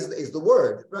 Nachri is the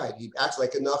word, right? He acts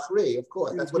like a Nachri, of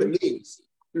course. That's what it means.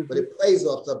 But it plays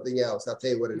off something else. I'll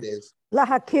tell you what it is.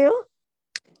 Lahakil?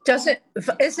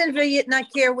 Isn't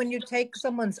vayitnaker when you take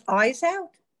someone's eyes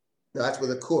out? No, that's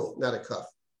with a kuf, not a kuf.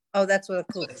 Oh, that's with a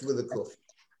kuf. That's with a kuf.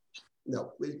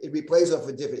 No, it plays off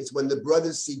a different. It's when the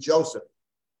brothers see Joseph.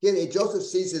 Here, Joseph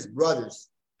sees his brothers.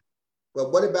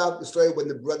 But what about the story when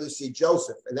the brothers see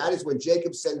Joseph? And that is when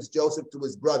Jacob sends Joseph to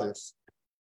his brothers.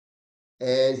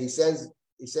 And he sends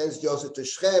Joseph to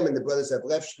Shechem, and the brothers have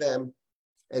left Shechem.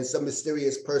 And some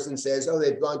mysterious person says, oh,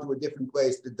 they've gone to a different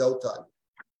place, to Dotan.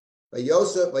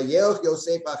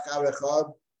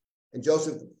 And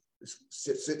Joseph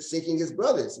is seeking his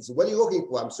brothers. He said, what are you looking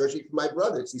for? I'm searching for my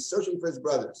brothers. He's searching for his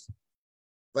brothers.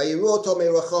 They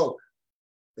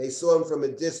saw him from a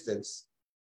distance.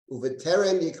 And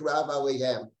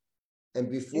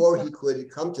before he could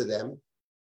come to them,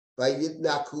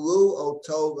 Vayitnaklu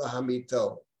oto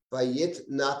lahamito.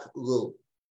 Vayitnaklu.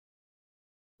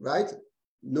 Right?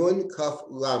 Nun kaf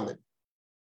lamed.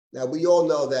 Now we all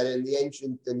know that in the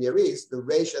ancient Near East, the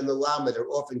resh and the lamed are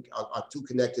often are two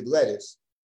connected letters.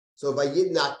 So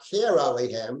vayitnaker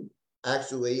alehem,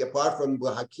 actually, apart from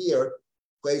lahakir,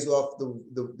 plays off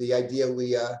the idea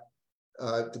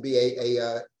to be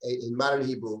a in modern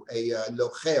Hebrew a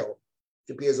nochel,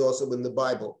 which appears also in the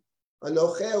Bible. A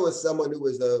nochel is someone who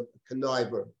is a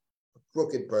conniver, a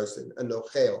crooked person, a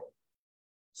nochel.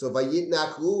 So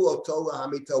vayitnaklu oto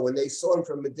lahamito, when they saw him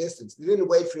from a distance, they didn't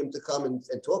wait for him to come and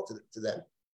talk to them.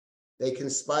 They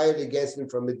conspired against him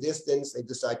from a distance. They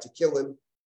decide to kill him.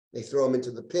 They throw him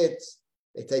into the pits.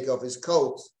 They take off his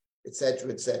coat, etc.,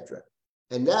 etc.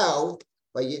 And now,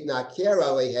 vayitnaker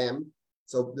alehem.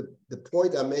 So the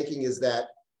point I'm making is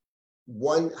that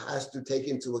one has to take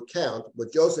into account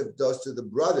what Joseph does to the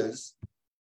brothers.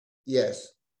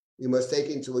 Yes, we must take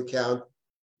into account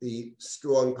the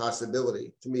strong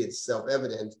possibility. To me, it's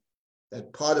self-evident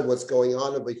that part of what's going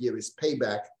on over here is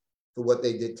payback for what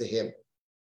they did to him.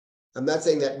 I'm not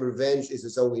saying that revenge is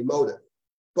his only motive,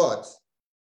 but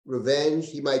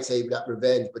revenge, he might say not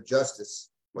revenge, but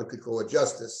justice. One could call it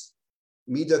justice.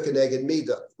 Mida keneged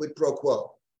mida, quid pro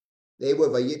quo. They were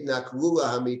vayitnaklu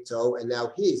lahamito, and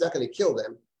now he's not going to kill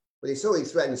them, but he certainly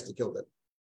threatens to kill them.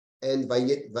 And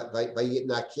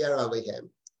vayitnaker alehem.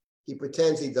 He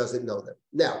pretends he doesn't know them.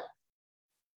 Now,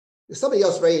 there's something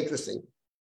else very interesting.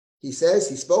 He says,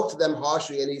 he spoke to them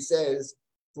harshly, and he says,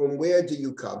 from where do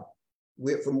you come?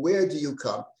 From where do you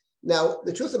come? Now,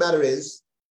 the truth of the matter is,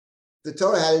 the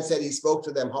Torah hadn't said he spoke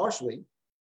to them harshly,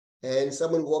 and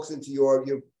someone walks into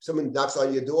someone knocks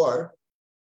on your door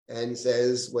and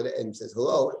says,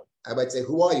 hello. I might say,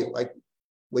 who are you? Like,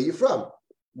 where are you from?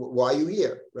 Why are you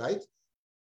here, right?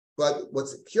 But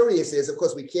what's curious is, of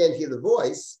course, we can't hear the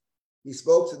voice. He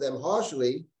spoke to them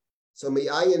harshly. So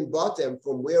mi'ayin batem,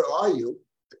 from where are you?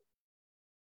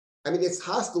 I mean, it's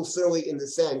hostile certainly in the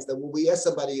sense that when we ask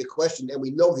somebody a question and we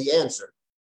know the answer,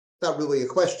 it's not really a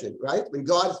question, right? When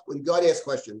God asks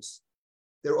questions,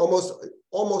 they're almost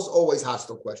always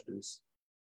hostile questions.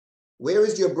 Where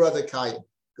is your brother Cain?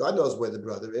 God knows where the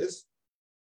brother is.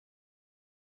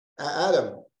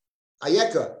 Adam,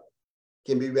 Ayeka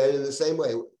can be read in the same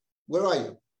way. Where are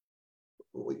you?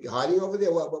 You're hiding over there?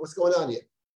 What's going on here?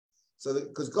 So,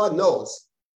 because God knows.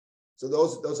 So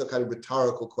those are kind of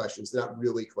rhetorical questions. They're not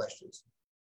really questions.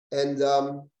 And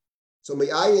so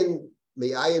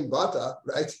me'ayin bata,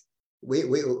 right?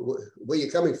 Where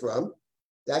you're coming from,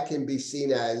 that can be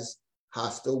seen as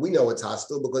hostile. We know it's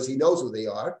hostile because he knows who they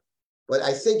are. But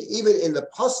I think even in the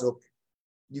pasuk,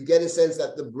 you get a sense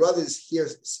that the brothers hear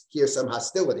some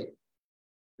hostility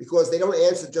because they don't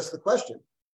answer just the question. It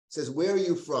says, where are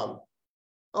you from?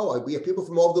 Oh, we have people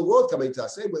from all over the world coming to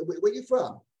us. Hey, where are you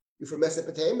from? You're from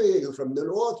Mesopotamia, you're from the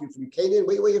north, you're from Canaan,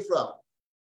 where are you from?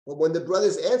 But when the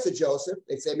brothers answer Joseph,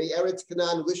 they say, Me'eretz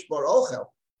Canaan lishbar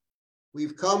ochel.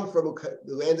 We've come from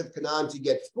the land of Canaan to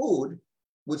get food,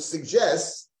 which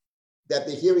suggests that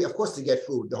they're hearing, of course, to get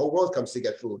food. The whole world comes to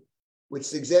get food, which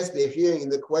suggests they're hearing in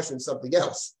the question something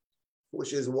else,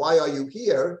 which is, why are you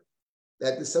here?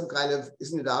 That there's some kind of,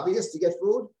 isn't it obvious to get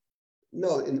food?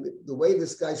 No, in the way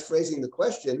this guy's phrasing the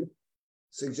question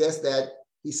suggests that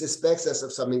he suspects us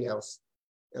of something else.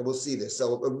 And we'll see this.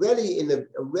 So already in their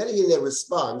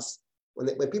response,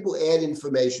 when people add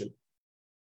information,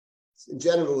 in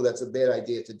general, that's a bad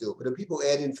idea to do. But when people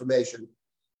add information,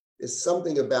 there's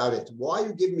something about it. Why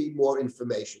you give me more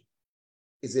information?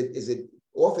 Is it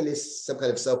often is some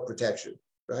kind of self-protection,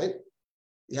 right?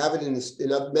 You have it in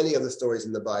many other stories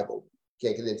in the Bible.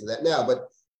 Can't get into that now, but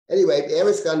anyway, so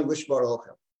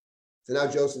now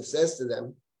Joseph says to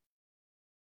them,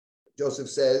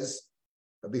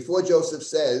 before Joseph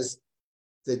says,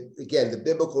 that again, the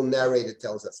biblical narrator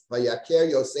tells us,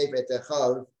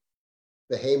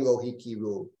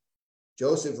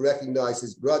 Joseph recognized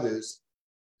his brothers,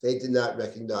 they did not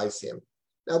recognize him.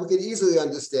 Now we can easily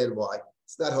understand why.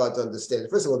 It's not hard to understand.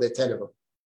 First of all, there are 10 of them.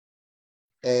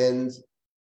 And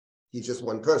he's just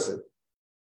one person.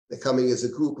 They're coming as a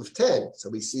group of 10,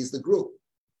 so he sees the group.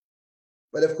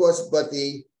 But of course,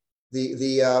 the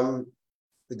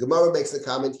Gemara makes the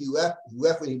comment, he left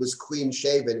when he was clean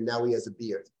shaven, and now he has a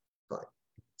beard. Fine.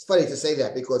 It's funny to say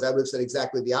that because I would have said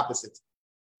exactly the opposite.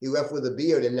 He left with a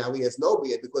beard, and now he has no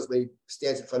beard because when he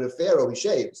stands in front of Pharaoh, he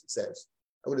shaves, it says.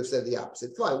 I would have said the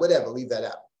opposite. Fine, whatever, leave that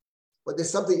out. But there's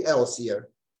something else here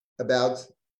about,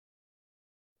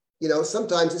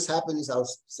 sometimes this happens, I'll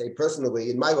say personally,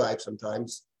 in my life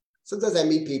sometimes. Sometimes I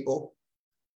meet people,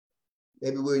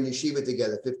 maybe we were in yeshiva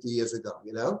together 50 years ago,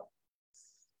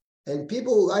 And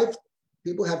people have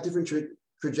different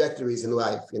trajectories in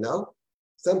life, you know?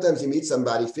 Sometimes you meet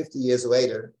somebody 50 years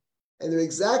later, and they're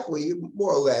exactly,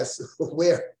 more or less,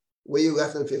 where you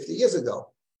left them 50 years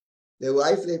ago. Their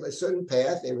life, they have a certain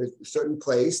path, they were a certain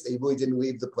place, they really didn't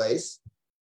leave the place.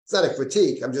 It's not a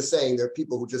critique, I'm just saying there are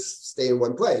people who just stay in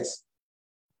one place.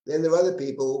 Then there are other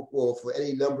people who, for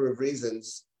any number of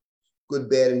reasons, good,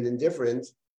 bad, and indifferent,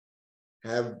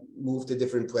 have moved to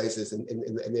different places, and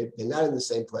they're not in the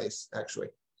same place, actually.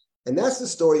 And that's the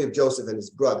story of Joseph and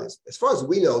his brothers. As far as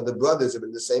we know, the brothers are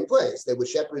in the same place. They were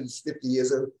shepherds 50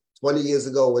 years or 20 years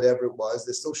ago, whatever it was.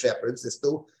 They're still shepherds. They're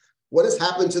still, what has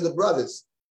happened to the brothers?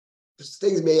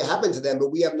 Things may happen to them, but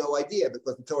we have no idea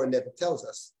because the Torah never tells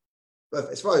us.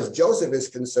 But as far as Joseph is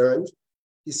concerned,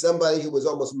 he's somebody who was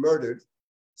almost murdered,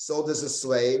 sold as a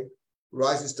slave,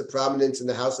 rises to prominence in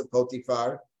the house of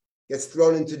Potiphar, gets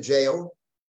thrown into jail,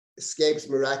 escapes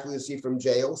miraculously from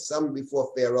jail, summoned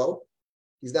before Pharaoh.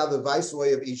 He's now the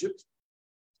viceroy of Egypt.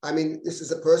 I mean, this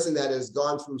is a person that has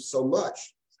gone through so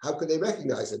much. How could they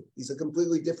recognize him? He's a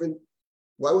completely different.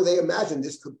 Why would they imagine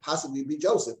this could possibly be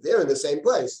Joseph? They're in the same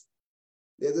place.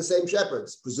 They're the same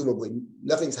shepherds, presumably.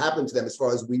 Nothing's happened to them as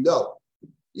far as we know.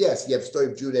 Yes, you have the story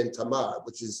of Judah and Tamar,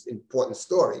 which is an important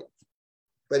story.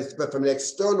 But from an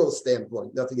external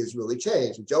standpoint, nothing has really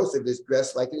changed. Joseph is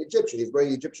dressed like an Egyptian. He's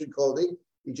wearing Egyptian clothing,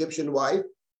 Egyptian wife,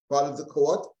 part of the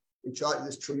court, in charge of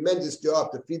this tremendous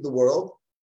job to feed the world.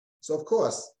 So of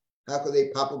course, how could they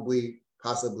possibly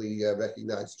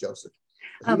recognize Joseph?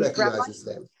 He recognizes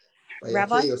them.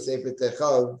 Rabbi?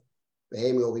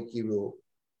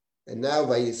 And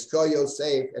now,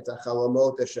 Yosef et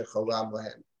hachalamot asher chalam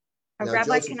lahem. Now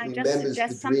Rabbi, Joseph can I just remembers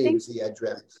suggest the something? dreams he had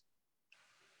dreamt.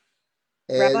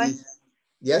 And Rabbi?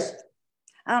 Yes?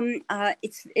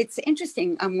 It's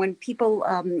interesting when people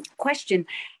question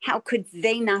how could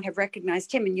they not have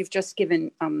recognized him, and you've just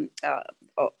given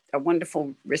a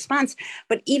wonderful response.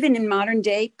 But even in modern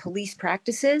day police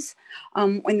practices,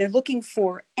 when they're looking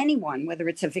for anyone, whether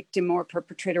it's a victim or a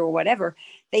perpetrator or whatever,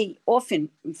 they often,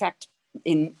 in fact,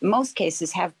 in most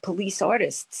cases, have police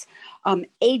artists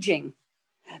aging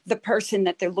the person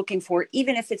that they're looking for,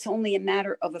 even if it's only a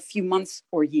matter of a few months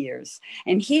or years.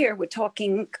 And here we're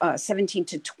talking 17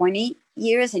 to 20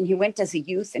 years, and he went as a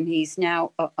youth and he's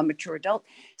now a mature adult.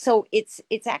 So it's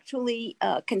actually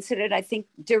considered, I think,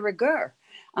 de rigueur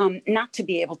not to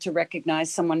be able to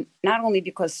recognize someone, not only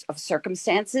because of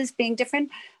circumstances being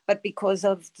different, but because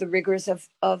of the rigors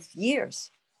of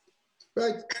years.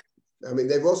 Right. I mean,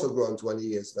 they've also grown 20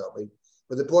 years though.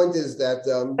 But the point is that...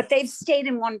 but they've stayed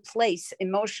in one place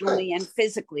emotionally right. and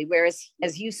physically, whereas,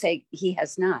 as you say, he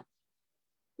has not.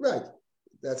 Right.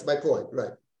 That's my point.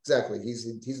 Right. Exactly. He's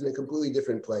in a completely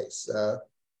different place.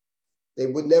 They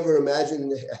would never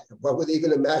imagine, what would they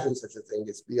even imagine such a thing?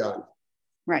 It's beyond.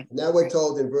 Right. Now we're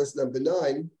told in verse number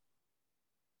 9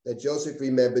 that Joseph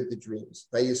remembered the dreams.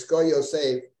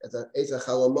 Yosef et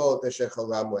hachalamot asher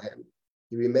chalam lahem.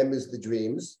 He remembers the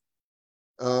dreams.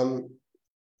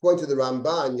 According to the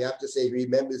Ramban, you have to say he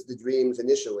remembers the dreams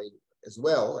initially as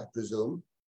well, I presume.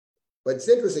 But it's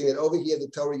interesting that over here the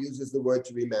Torah uses the word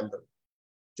to remember.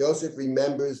 Joseph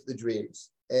remembers the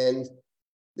dreams. And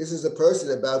this is a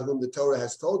person about whom the Torah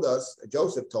has told us,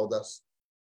 Joseph told us,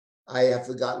 I have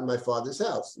forgotten my father's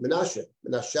house, Menashe.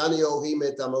 And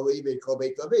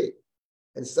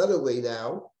suddenly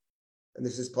now, and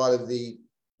this is part of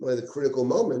one of the critical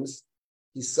moments,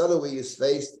 he suddenly is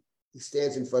faced, he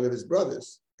stands in front of his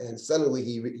brothers. And suddenly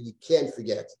he can't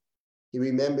forget. He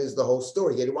remembers the whole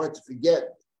story. He didn't want to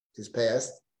forget his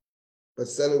past, but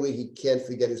suddenly he can't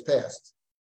forget his past.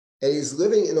 And he's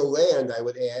living in a land, I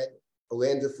would add, a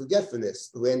land of forgetfulness,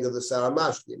 the land of the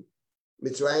Saramashkim.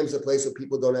 Mitzrayim is a place where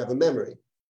people don't have a memory.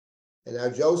 And now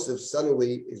Joseph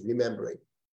suddenly is remembering,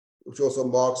 which also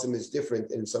marks him as different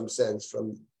in some sense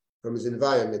from his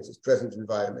environment, his present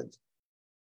environment.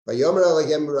 So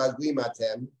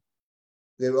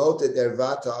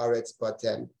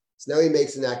now he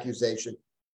makes an accusation.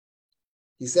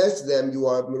 He says to them, you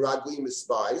are meraglim as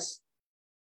spies.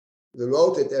 He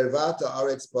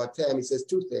says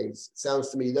two things. It sounds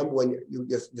to me, number one,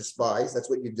 you're spies. That's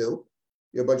what you do.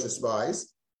 You're a bunch of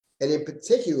spies. And in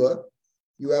particular,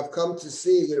 you have come to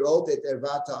see,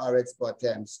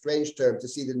 strange term, to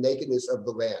see the nakedness of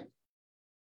the land.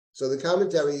 So the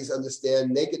commentaries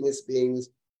understand nakedness being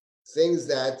things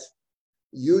that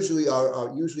usually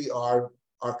are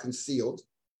concealed.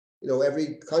 You know,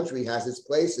 every country has its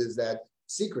places that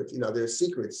secret. You know, there's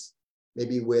secrets,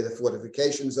 maybe where the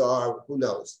fortifications are. Who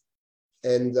knows?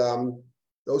 And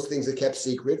those things are kept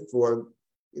secret for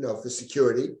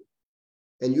security.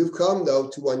 And you've come though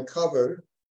to uncover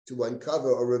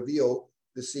or reveal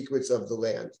the secrets of the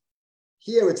land.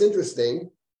 Here it's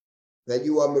interesting that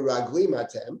you are meraglim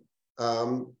atem.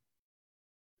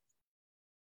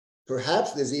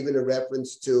 Perhaps there's even a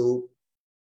reference to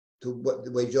what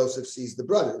the way Joseph sees the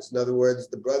brothers. In other words,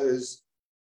 the brothers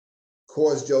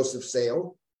caused Joseph's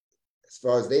sale. As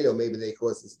far as they know, maybe they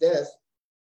caused his death.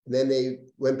 And then they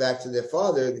went back to their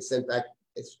father. They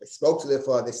spoke to their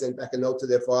father. They sent back a note to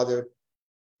their father,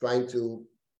 trying to,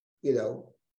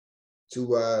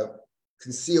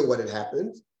 conceal what had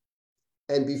happened.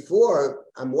 And before,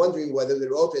 I'm wondering whether the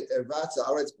wrote it Ervatza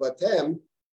Aretz Batem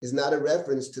is not a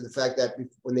reference to the fact that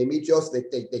when they meet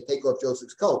Joseph, they take off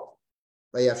Joseph's coat.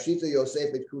 Given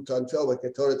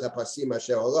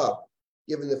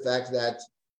the fact that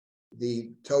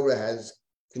the Torah has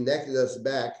connected us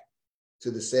back to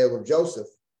the sale of Joseph.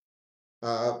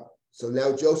 So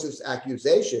now Joseph's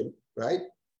accusation, right?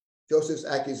 Joseph's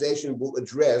accusation will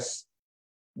address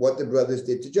what the brothers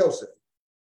did to Joseph.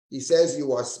 He says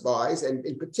you are spies, and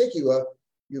in particular,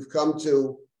 you've come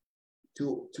to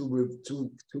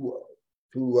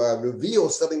reveal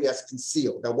something that's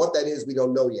concealed. Now, what that is, we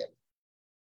don't know yet.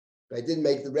 But I did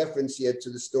make the reference here to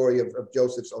the story of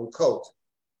Joseph's own coat.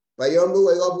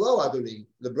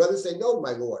 The brothers say, no,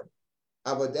 my lord.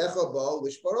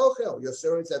 Your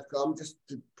servants have come just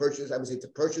to purchase, to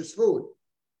purchase food.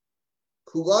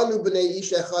 We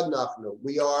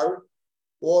are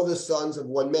all the sons of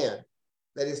one man.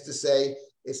 That is to say,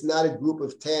 it's not a group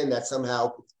of 10 that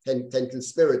somehow 10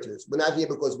 conspirators. We're not here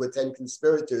because we're 10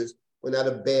 conspirators. We're not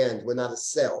a band. We're not a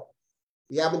cell.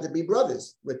 We happen to be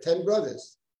brothers. We're 10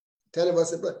 brothers. 10 of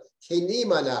us are brothers. Kenim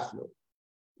anachnu.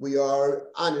 We are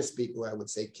honest people, I would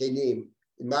say. Kenim.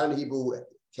 In modern Hebrew,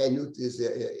 kenut is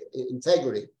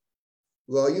integrity.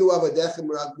 We're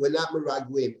not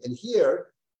meraglim. And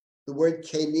here, the word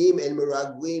kenim and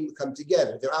meraglim come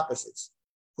together. They're opposites.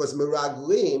 Because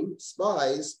meraglim,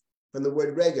 spies, from the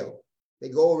word regel. They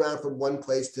go around from one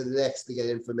place to the next to get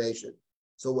information.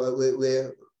 So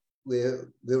where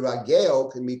ragel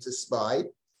can mean to spy.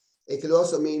 It can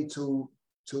also mean to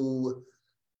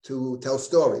tell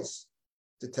stories,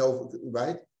 to tell,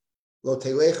 right? In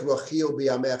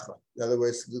other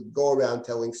words, go around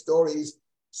telling stories,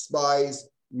 spies,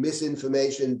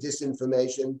 misinformation,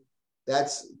 disinformation.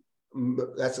 That's a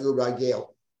little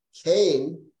ragel.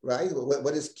 Cain, right?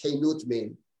 What does Cainut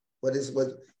mean? What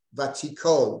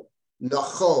Vatikon,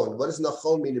 Nachon? What does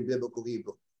Nachon mean in biblical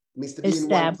Hebrew? It means to be in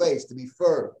one place, to be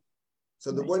firm.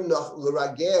 So the word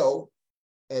Ragel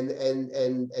and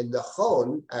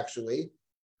Nachon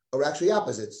are actually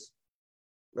opposites,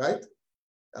 right?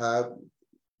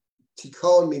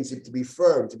 Tikon means to be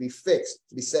firm, to be fixed,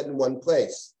 to be set in one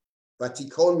place.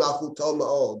 Vatikon Malchuto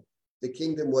Ma'od. The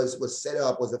kingdom was set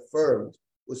up, was affirmed,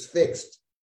 was fixed.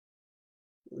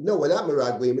 No, we're not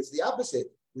Meraglim. It's the opposite.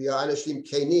 We are Anashim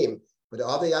Kenim. But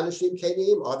are they Anashim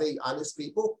Kenim? Are they honest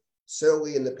people?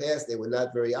 Certainly in the past, they were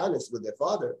not very honest with their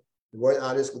father. They weren't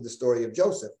honest with the story of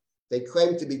Joseph. They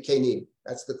claimed to be Kenim.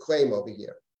 That's the claim over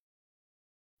here.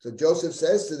 So Joseph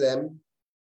says to them,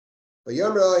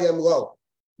 no,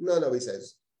 he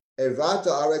says, Ervata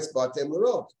Aretz Batem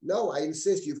Lerot. No, I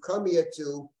insist, you've come here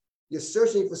you're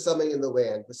searching for something in the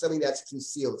land, for something that's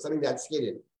concealed, something that's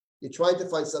hidden. You're trying to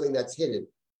find something that's hidden.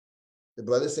 The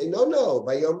brothers say, no.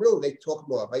 Vayomru, they talk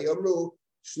more. Vayomru,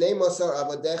 Shnei Masar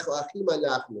Avadecha Achim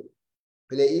Anachnu.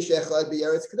 B'nei Ish Echad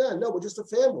B'Yeretz Canaan. No, we're just a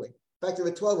family. In fact, there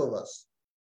are 12 of us.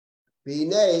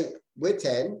 V'hinei, we're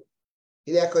 10.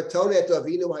 Hinei Kotonet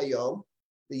Avinu Hayom.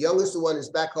 The youngest one is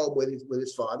back home with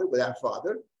his father, with our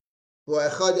father.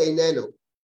 V'Echad Einenu.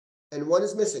 And one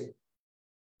is missing.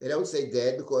 They don't say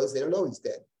dead because they don't know he's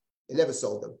dead. They never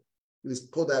sold him. He was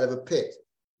pulled out of a pit.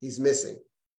 He's missing.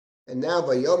 And now,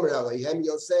 Vayomer Aleihem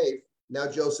Yosef, now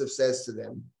Joseph says to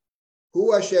them,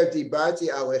 Hu asher dibarti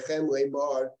alechem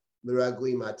leimar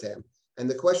meraglim atem. And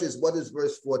the question is, what does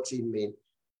verse 14 mean?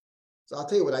 So I'll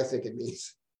tell you what I think it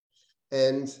means.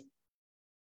 And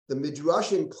the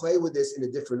Midrashim play with this in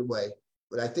a different way,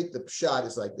 but I think the pshat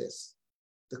is like this.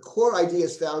 The core idea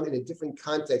is found in a different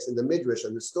context in the Midrash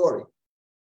and the story.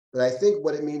 But I think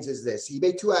what it means is this. He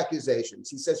made two accusations.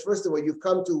 He says, first of all, you've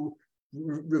come to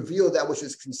reveal that which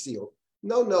is concealed.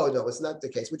 No, it's not the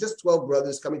case. We're just 12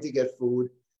 brothers coming to get food.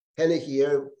 10 are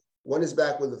here. One is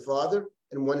back with the father,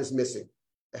 and one is missing.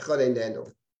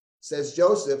 Says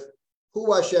Joseph,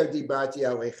 Hu asher dibarti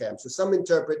alechem. So some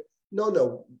interpret,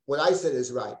 no, what I said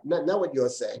is right. Not what you're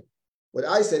saying. What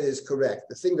I said is correct.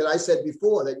 The thing that I said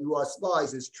before, that you are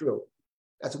spies, is true.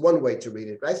 That's one way to read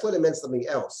it. But I thought it meant something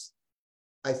else.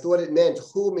 I thought it meant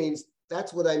who means,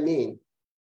 that's what I mean.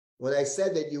 When I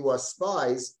said that you are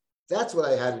spies, that's what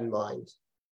I had in mind.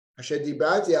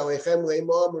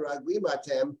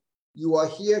 You are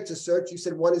here to search. You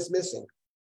said one is missing.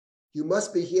 You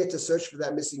must be here to search for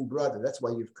that missing brother. That's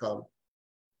why you've come.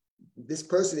 This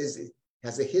person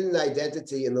has a hidden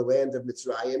identity in the land of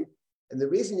Mitzrayim. And the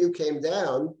reason you came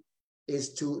down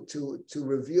is to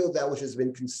reveal that which has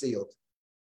been concealed.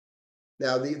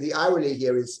 Now, the irony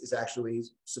here is actually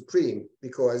supreme,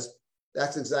 because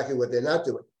that's exactly what they're not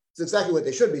doing. It's exactly what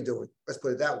they should be doing. Let's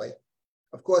put it that way.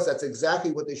 Of course, that's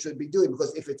exactly what they should be doing,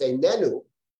 because if it's a nenu,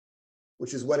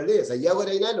 which is what it is, a yelod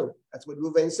a nenu, that's what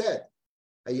Reuven said.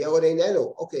 A yelod a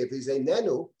nenu. Okay, if he's a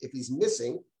nenu, if he's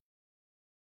missing,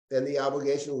 then the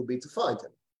obligation will be to find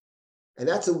him. And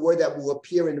that's a word that will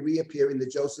appear and reappear in the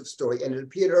Joseph story. And it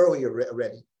appeared earlier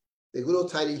already. The little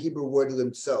tiny Hebrew word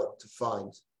limtso, to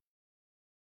find.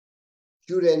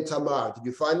 Judah and Tamar, did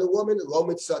you find the woman? Lo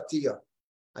mitzatiya.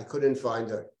 I couldn't find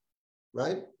her,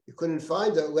 right? You couldn't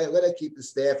find her. Let her keep the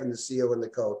staff and the seal and the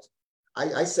coat.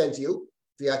 I sent you.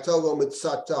 V'yato lo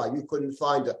mitzata. You couldn't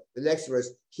find her. The next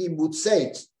verse, he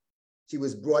mutzeit. She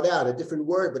was brought out, a different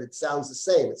word, but it sounds the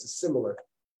same. It's a similar.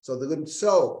 So the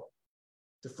limtso,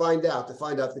 to find out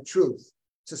the truth,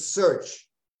 to search,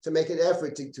 to make an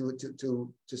effort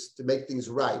to make things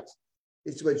right.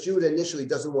 It's what Judah initially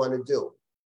doesn't want to do.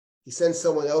 He sends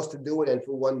someone else to do it, and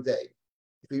for one day.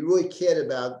 If he really cared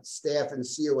about staff and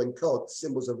seal and coat,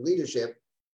 symbols of leadership,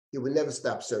 he would never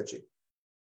stop searching.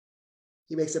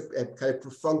 He makes a kind of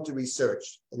perfunctory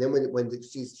search. And then when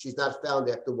she's not found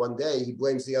after one day, he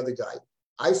blames the other guy.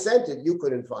 I sent it, you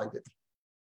couldn't find it.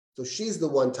 So she's the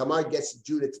one. Tamar gets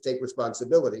Judah to take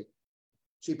responsibility.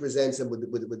 She presents him with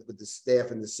the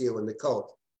staff and the seal and the coat.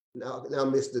 Now,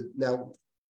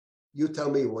 you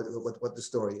tell me what the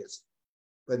story is.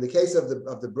 But in the case of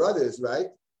the brothers, right,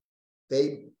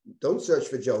 they don't search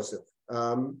for Joseph.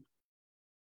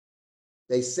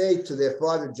 They say to their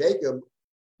father Jacob,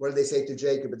 what do they say to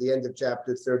Jacob at the end of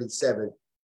chapter 37?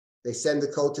 They send the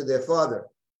coat to their father.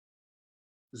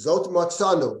 Zot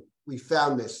matzanu, we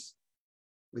found this.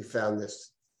 We found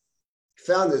this.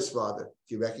 We found this, father.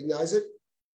 Do you recognize it?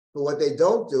 But what they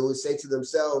don't do is say to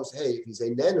themselves, hey, if he's a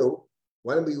nenu,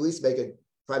 why don't we at least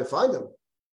try to find him?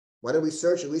 Why don't we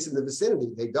search at least in the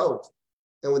vicinity? They don't.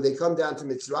 And when they come down to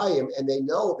Mitzrayim, and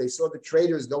they saw the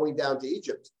traders going down to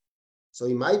Egypt. So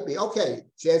he might be, okay,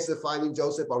 chances of finding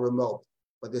Joseph are remote,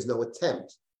 but there's no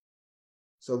attempt.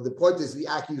 So the point is, the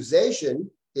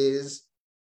accusation is,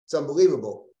 it's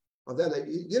unbelievable. Well, then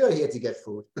you're not here to get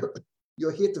food.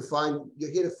 You're here to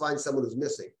find someone who's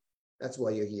missing. That's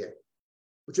why you're here.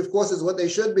 Which of course is what they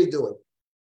should be doing.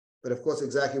 But of course,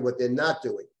 exactly what they're not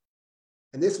doing.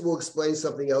 And this will explain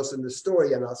something else in the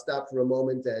story, and I'll stop for a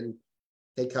moment and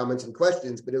take comments and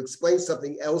questions, but it explains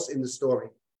something else in the story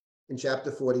in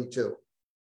chapter 42.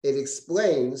 It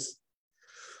explains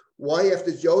why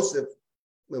after Joseph,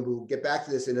 when we'll get back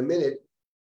to this in a minute,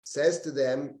 says to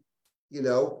them, he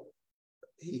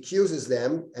accuses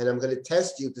them, and I'm going to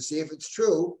test you to see if it's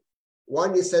true. Why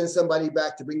don't you send somebody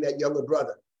back to bring that younger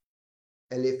brother?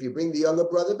 And if you bring the younger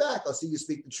brother back, I'll see you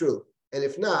speak the truth. And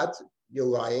if not, you're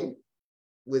lying,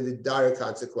 with the dire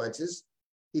consequences.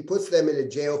 He puts them in a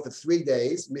jail for 3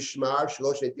 days, Mishmar,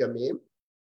 Shloshet Yamim.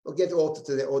 We'll get to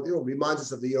the audio, reminds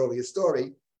us of the earlier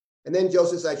story. And then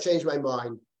Joseph says, I changed my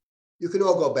mind. You can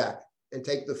all go back and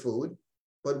take the food,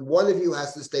 but one of you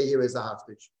has to stay here as a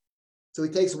hostage. So he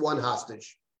takes one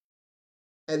hostage.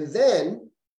 And then,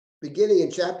 beginning in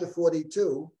chapter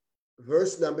 42,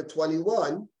 verse number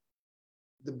 21,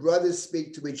 the brothers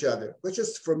speak to each other. Let's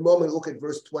just for a moment look at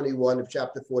verse 21 of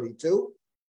chapter 42.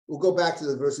 We'll go back to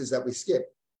the verses that we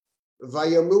skipped.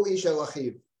 Vayamru ish al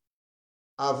achiv,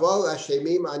 aval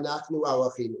hashemim anachnu al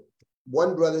achinu.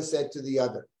 One brother said to the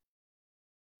other,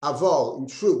 aval, in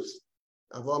truth.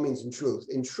 Aval means in truth.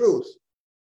 In truth,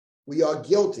 we are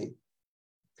guilty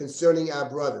concerning our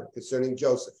brother, concerning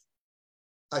Joseph.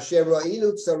 Asher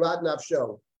ra'inu tzarat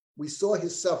nafsho. We saw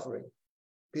his suffering.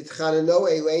 Pitchanano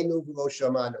eleinu v'lo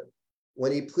shamanu.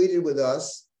 When he pleaded with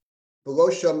us, v'lo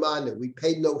shamanu, we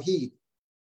paid no heed.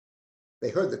 They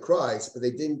heard the cries, but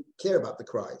they didn't care about the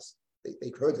cries.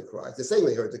 They heard the cries. They're saying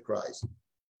they heard the cries.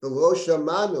 V'lo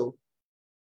shamanu,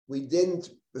 we didn't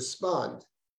respond.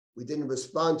 We didn't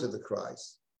respond to the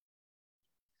cries.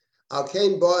 Al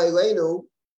kain ba eleinu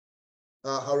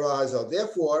harazo.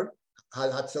 Therefore,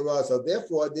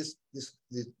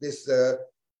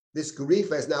 this grief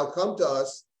has now come to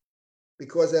us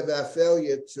because of our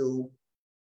failure to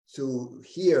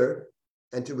hear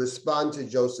and to respond to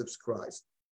Joseph's cries.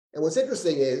 And what's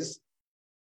interesting is,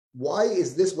 why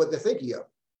is this what they're thinking of?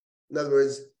 In other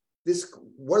words,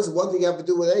 what does one thing have to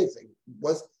do with anything?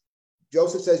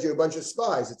 Joseph says you're a bunch of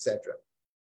spies, etc.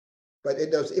 But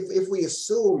it does, if we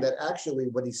assume that actually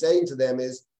what he's saying to them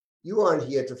is, you aren't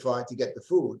here to get the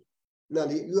food. No,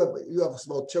 you have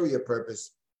some ulterior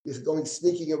purpose. You're going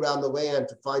sneaking around the land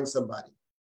to find somebody,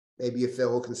 maybe a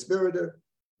fellow conspirator,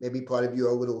 maybe part of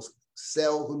your little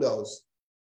cell, who knows?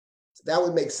 So that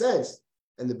would make sense.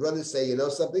 And the brothers say, you know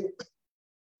something?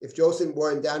 If Joseph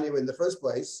weren't down here in the first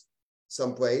place,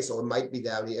 someplace, or might be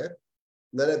down here,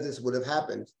 none of this would have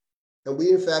happened. And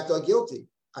we, in fact, are guilty.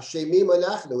 Ashemim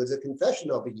anachnu is a confession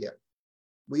over here.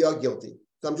 We are guilty.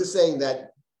 So I'm just saying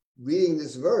that reading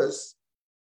this verse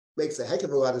makes a heck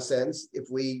of a lot of sense if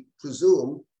we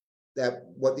presume that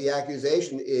what the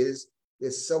accusation is,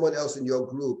 there's someone else in your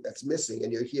group that's missing,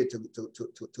 and you're here to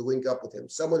link up with him,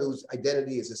 someone whose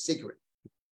identity is a secret.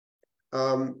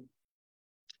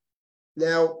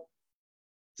 Now,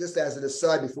 just as an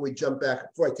aside, before I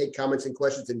take comments and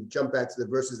questions and jump back to the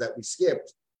verses that we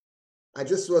skipped, I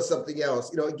just saw something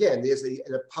else. Again, there's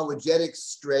an apologetic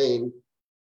strain,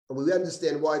 and we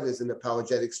understand why there's an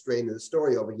apologetic strain in the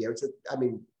story over here. It's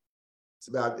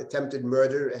about attempted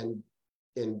murder and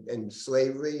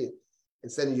slavery,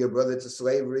 and sending your brother to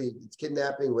slavery, it's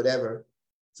kidnapping, whatever.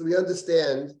 So we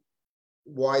understand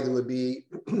why there would be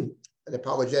an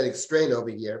apologetic strain over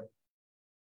here.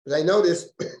 But I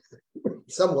noticed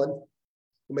someone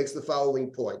who makes the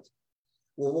following point.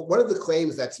 Well, one of the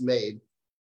claims that's made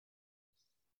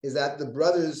is that the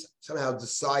brothers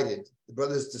decide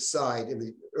in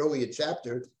the earlier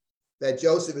chapter that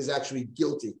Joseph is actually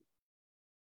guilty.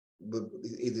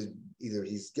 Either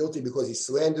he's guilty because he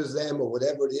slanders them or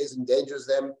whatever it is, endangers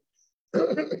them.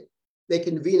 They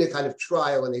convene a kind of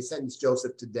trial and they sentence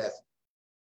Joseph to death.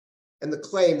 And the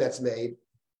claim that's made,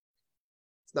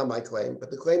 it's not my claim,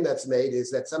 but the claim that's made is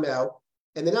that somehow,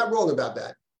 and they're not wrong about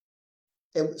that.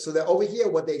 And so that over here,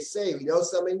 what they say,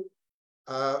 something,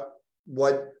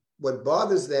 what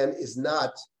bothers them is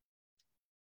not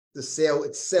the sale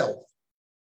itself,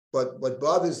 but what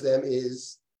bothers them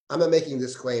is, I'm not making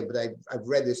this claim, but I've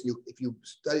read this. If you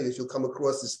study this, you'll come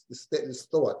across this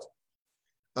thought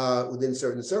within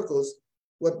certain circles.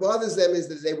 What bothers them is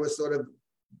that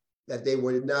they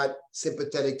were not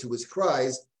sympathetic to his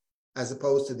cries, as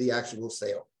opposed to the actual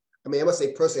sale. I must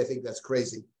say personally, I think that's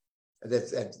crazy.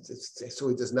 That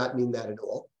certainly does not mean that at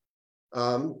all.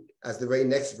 As the very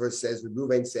next verse says,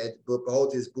 Reuven said,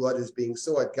 "Behold, his blood is being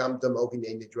sought."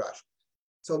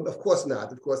 So of course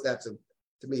not. Of course, that's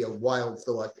to me a wild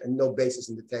thought and no basis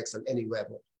in the text on any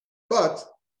level. But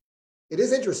it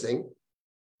is interesting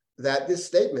that this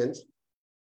statement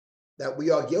that we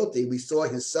are guilty, we saw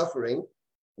his suffering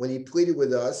when he pleaded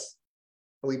with us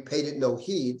and we paid it no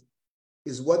heed,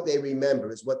 is what they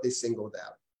remember, is what they singled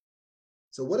out.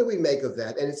 So what do we make of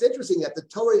that? And it's interesting that the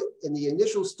Torah in the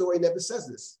initial story never says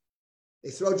this. They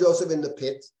throw Joseph in the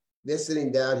pit. They're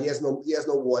sitting down. He has no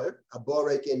water.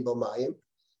 Aborek in Bomayim.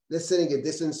 They're sitting a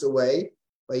distance away.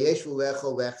 They're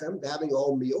having a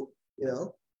whole meal,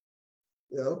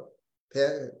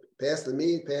 pass the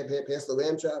meat, pass the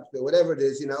lamb chops, whatever it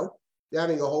is, they're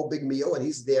having a whole big meal and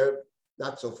he's there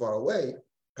not so far away.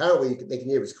 Apparently they can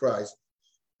hear his cries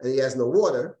and he has no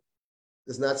water.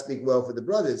 Does not speak well for the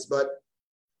brothers. But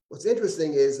what's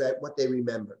interesting is that what they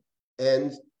remember.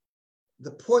 And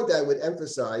the point I would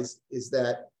emphasize is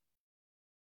that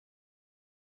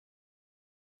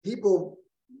people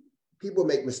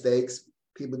make mistakes.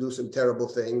 People do some terrible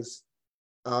things.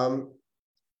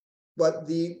 But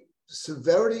the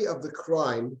severity of the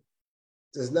crime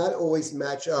does not always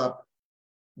match up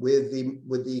with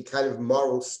the kind of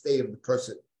moral state of the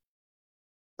person.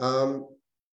 The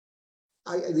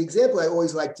example I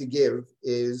always like to give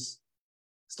is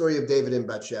the story of David and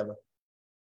Bathsheba.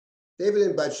 David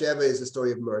and Bathsheba is a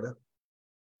story of murder,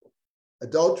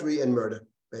 adultery and murder,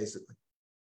 basically.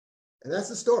 And that's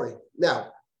the story.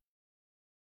 Now,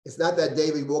 it's not that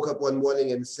David woke up one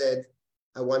morning and said,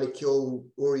 I want to kill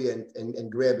Uriah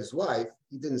and grab his wife.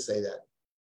 He didn't say that.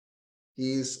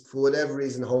 He's, for whatever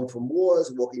reason, home from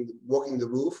wars, walking the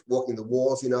roof, walking the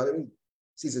walls,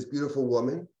 sees this beautiful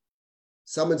woman,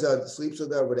 summons her, sleeps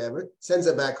with her, whatever, sends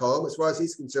her back home. As far as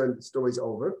he's concerned, the story's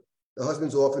over. The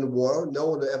husband's off in war. No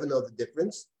one will ever know the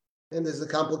difference. And there's a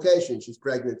complication. She's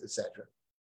pregnant, etc.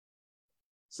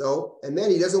 So, and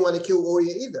then he doesn't want to kill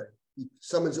Uriah either. He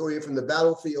summons Uriah from the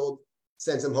battlefield,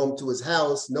 sends him home to his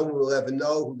house. No one will ever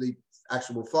know who the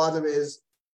actual father is.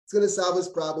 It's going to solve his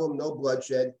problem, no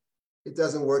bloodshed. It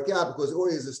doesn't work out because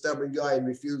Uriah is a stubborn guy and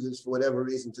refuses for whatever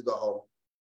reason to go home,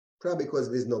 probably because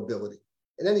of his nobility.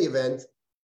 In any event,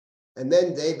 and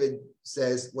then David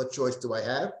says, what choice do I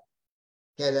have?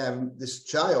 Can't have this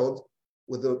child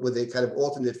with a kind of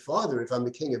alternate father if I'm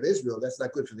the king of Israel. That's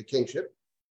not good for the kingship.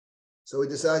 So he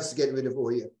decides to get rid of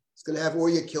Uriah. He's going to have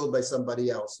Uriah killed by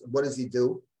somebody else. What does he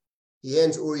do? He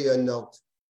hands Uriah a note,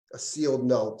 a sealed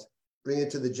note, bring it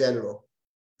to the general.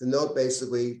 The note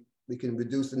basically, we can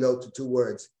reduce the note to 2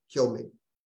 words, kill me.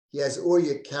 He has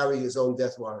Uriah carry his own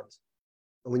death warrant.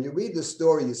 And when you read the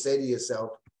story, you say to yourself,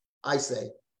 I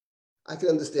can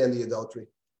understand the adultery.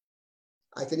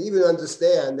 I can even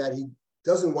understand that he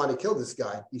doesn't want to kill this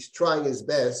guy. He's trying his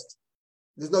best.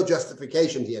 There's no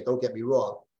justification here, don't get me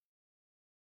wrong.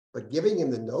 But giving him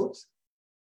the note?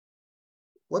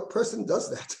 What person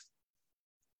does that?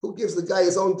 Who gives the guy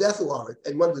his own death warrant?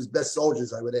 And one of his best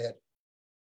soldiers, I would add.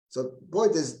 So the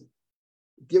point is,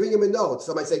 giving him a note.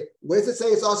 Somebody say, where does it say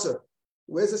it's usher?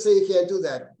 Where does it say you can't do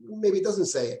that? Maybe it doesn't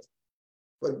say it.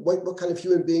 But what kind of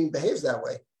human being behaves that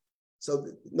way? So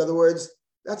in other words,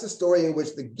 that's a story in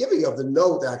which the giving of the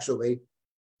note actually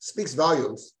speaks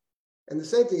volumes. And the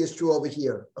same thing is true over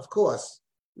here. Of course,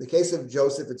 in the case of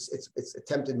Joseph, it's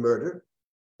attempted murder.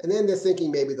 And then they're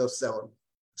thinking maybe they'll sell him,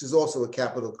 which is also a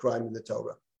capital crime in the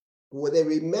Torah. But what they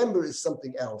remember is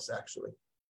something else, actually.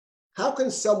 How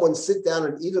can someone sit down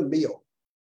and eat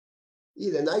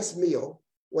a nice meal,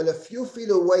 when a few feet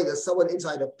away there's someone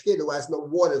inside a pit who has no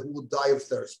water who will die of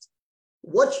thirst?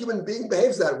 What human being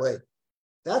behaves that way?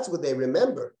 That's what they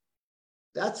remember.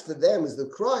 That's for them is the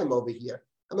crime over here.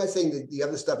 I'm not saying that the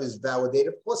other stuff is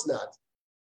validated, of course not.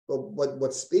 But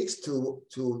what speaks to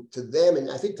them, and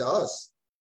I think to us,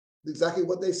 is exactly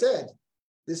what they said.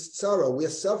 This sorrow, we're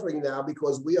suffering now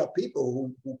because we are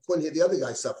people who couldn't hear the other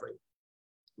guy suffering.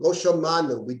 Lo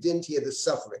shamanu, we didn't hear the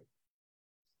suffering.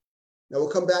 Now we'll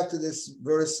come back to this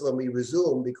verse when we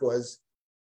resume, because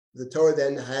the Torah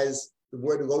then has the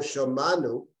word lo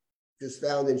shamanu, which is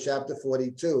found in chapter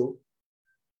 42,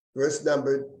 verse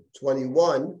number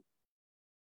 21.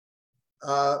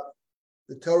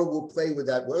 The Torah will play with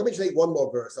that word. Let me take one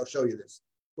more verse. I'll show you this.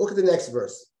 Look at the next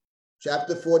verse,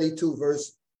 chapter 42,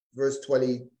 verse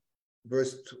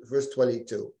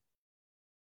 22.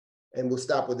 And we'll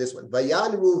stop with this one.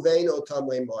 Vayan Ruvain otam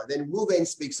lemar. Then Ruvain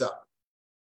speaks up.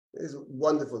 This is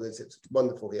wonderful. It's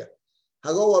wonderful here.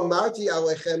 Halo amarti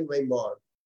alechem lemar.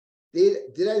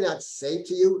 Did I not say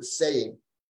to you, saying,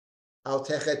 Al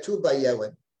techetu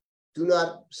bayeled, do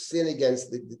not sin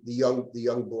against the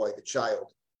young boy, the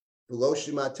child. V'lo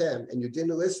shimatem, and you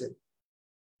didn't listen.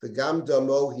 V'gam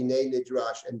damo hinei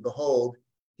nidrash, and behold,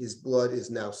 his blood is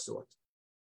now sought.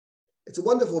 It's a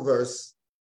wonderful verse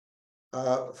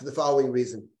for the following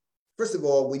reason. First of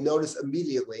all, we notice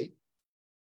immediately,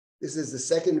 this is the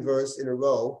second verse in a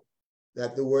row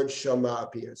that the word Shama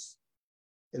appears.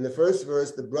 In the first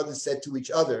verse, the brothers said to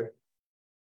each other,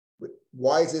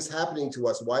 why is this happening to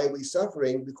us? Why are we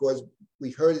suffering? Because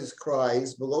we heard his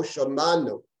cries, V'lo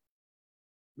shamanu.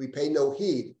 We pay no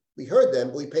heed. We heard them,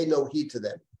 but we pay no heed to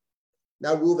them.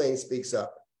 Now Ruvain speaks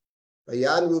up.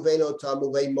 Vayan Ruvain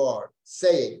otamu lemar,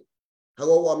 saying,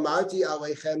 Halo amarti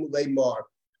alechem lemar.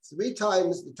 3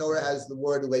 times the Torah has the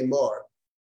word lemar.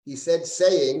 He said,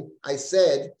 saying, I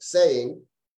said, saying.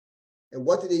 And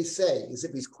what did he say? As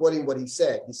if he's quoting what he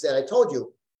said. He said, I told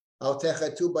you, Al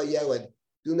techetu bayeled,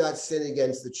 do not sin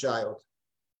against the child.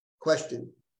 Question,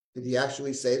 did he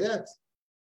actually say that?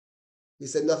 He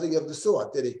said nothing of the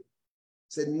sort, did he? He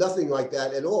said nothing like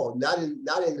that at all. Not in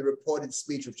the reported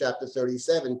speech of chapter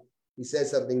 37. He said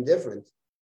something different.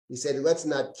 He said, let's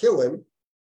not kill him.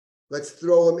 Let's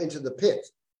throw him into the pit,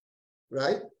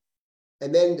 right?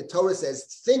 And then the Torah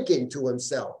says, thinking to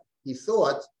himself, he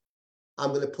thought, I'm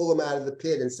going to pull him out of the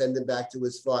pit and send him back to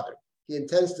his father. He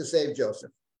intends to save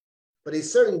Joseph. But he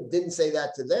certainly didn't say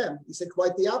that to them. He said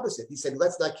quite the opposite. He said,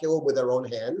 let's not kill him with our own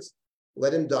hands.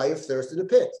 Let him die of thirst in the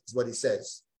pit, is what he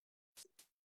says.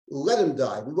 Let him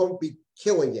die. We won't be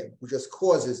killing him. We just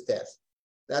cause his death.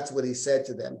 That's what he said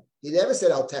to them. He never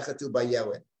said, Al techetu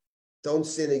bayeled. Don't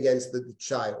sin against the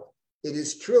child. It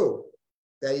is true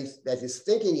that his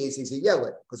thinking is he's a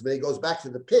yeled, because when he goes back to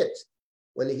the pit,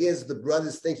 when he hears the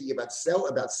brothers thinking about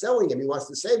selling him, he wants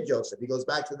to save Joseph. He goes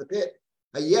back to the pit.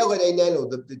 Hayeled einenu,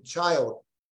 the child,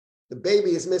 the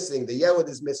baby is missing, the yeled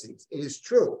is missing. It is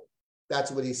true.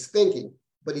 That's what he's thinking,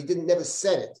 but he never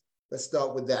said it. Let's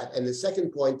start with that. And the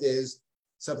second point is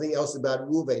something else about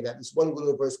Ruvain that this one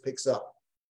little verse picks up.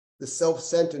 The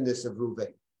self-centeredness of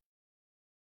Ruvain.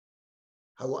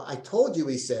 I told you,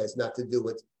 he says, not to do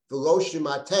it. V'lo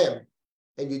shimatem,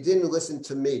 and you didn't listen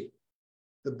to me.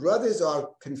 The brothers are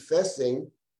confessing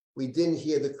we didn't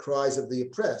hear the cries of the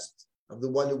oppressed, of the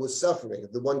one who was suffering,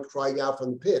 of the one crying out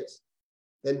from the pit.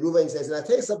 Then Ruvain says, and I'll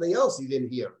tell you something else you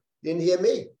didn't hear. You didn't hear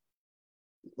me.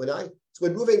 So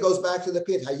when Ruvain goes back to the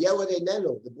pit, Hayeled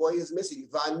einenu, the boy is missing.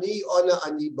 Vani ona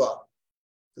aniba.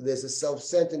 So there's a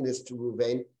self-centeredness to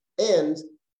Ruvain. And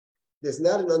there's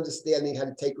not an understanding how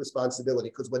to take responsibility,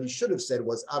 because what he should have said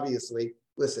was obviously,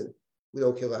 listen, we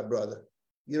don't kill our brother.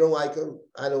 You don't like him,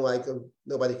 I don't like him,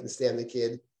 nobody can stand the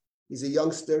kid. He's a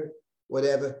youngster,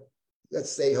 whatever.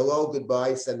 Let's say hello,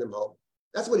 goodbye, send him home.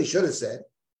 That's what he should have said.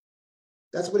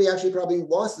 That's what he actually probably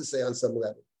wants to say on some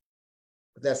level.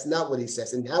 But that's not what he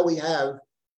says. And now we have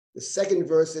the second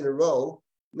verse in a row.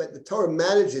 The Torah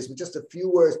manages with just a few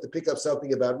words to pick up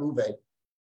something about Reuven.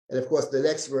 And of course, the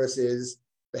next verse is,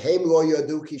 V'hem lo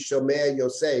yodu ki shomea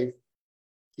Yosef,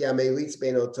 ki amelitz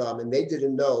ben otam. And they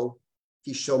didn't know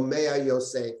ki shomea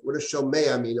Yosef. What does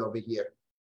shomea mean over here?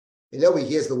 You know, he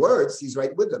hears the words, he's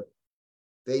right with them.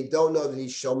 They don't know that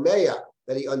he's shomea,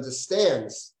 that he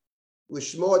understands.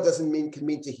 Lishmoa can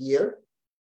mean to hear.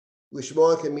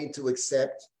 Lishmoa can mean to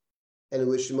accept. And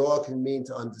lishmoa can mean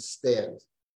to understand.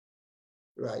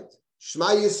 Right. Shema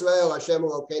Yisrael, Hashem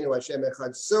Elokeinu, Hashem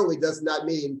Echad certainly does not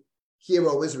mean hear,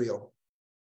 O Israel.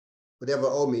 Whatever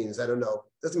O means, I don't know.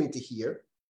 It doesn't mean to hear.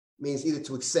 It means either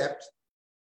to accept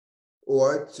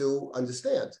or to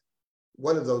understand.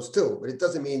 One of those two. But it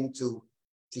doesn't mean to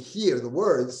hear the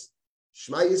words.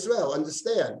 Shema Yisrael,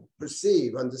 understand,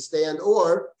 perceive, understand,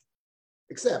 or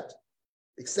accept.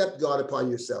 Accept God upon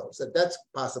yourselves. That's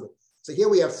possible. So here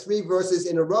we have 3 verses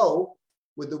in a row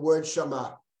with the word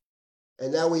Shema.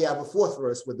 And now we have a 4th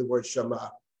verse with the word Shema.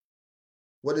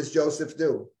 What does Joseph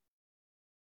do?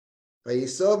 He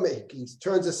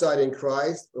turns aside and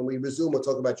cries. When we resume, we'll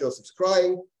talk about Joseph's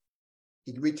crying.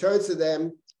 He returns to them,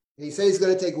 and he says he's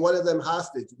going to take one of them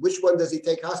hostage. Which one does he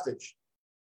take hostage?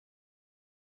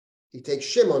 He takes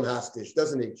Shimon hostage,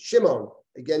 doesn't he? Shimon,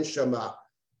 again Shema.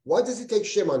 Why does he take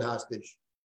Shimon hostage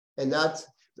and not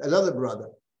another brother?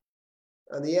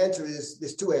 And the answer is,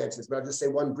 there's 2 answers, but I'll just say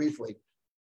one briefly.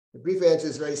 The brief answer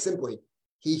is very simply,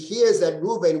 he hears that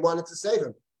Reuven wanted to save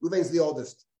him. Reuven's the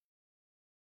oldest.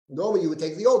 Normally you would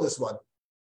take the oldest one.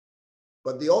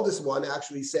 But the oldest one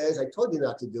actually says, I told you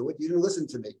not to do it. You didn't listen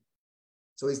to me.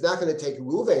 So he's not going to take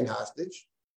Reuven hostage.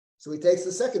 So he takes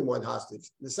the second one hostage.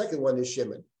 The second one is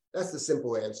Shimon. That's the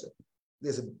simple answer.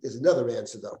 There's another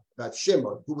answer though about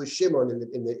Shimon. Who was Shimon in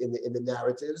the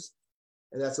narratives?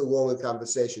 And that's a longer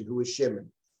conversation. Who is Shimon?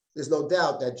 There's no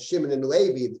doubt that Shimon and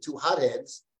Levi, the 2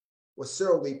 hotheads, were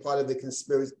certainly part of the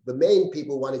conspiracy. The main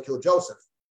people want to kill Joseph.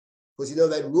 Because you know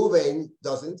that Reuven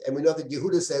doesn't, and we know that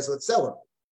Yehuda says, let's sell him.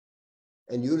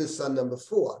 And Yehudah's son number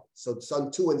 4. So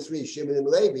son 2 and 3, Shimon and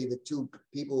Levi, the 2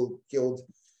 people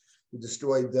who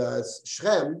destroyed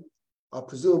Shechem, are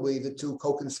presumably the 2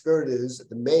 co-conspirators,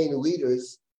 the main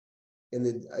leaders in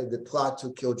the plot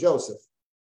to kill Joseph.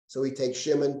 So he takes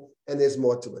Shimon, and there's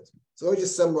more to it. So let me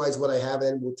just summarize what I have,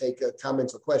 and we'll take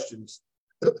comments or questions.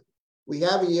 We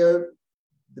have here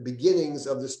the beginnings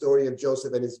of the story of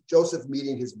Joseph, and it's Joseph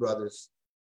meeting his brothers.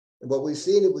 And what we've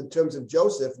seen in terms of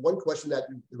Joseph, one question that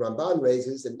the Ramban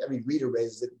raises, and every reader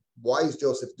raises it, why is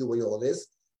Joseph doing all this?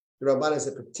 The Ramban has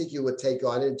a particular take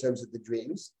on it in terms of the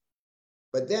dreams.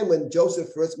 But then when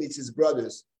Joseph first meets his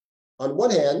brothers, on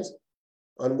one hand,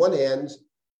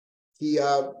 he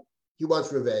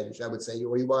wants revenge, I would say,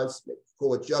 or he wants,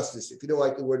 call it justice, if you don't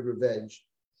like the word revenge.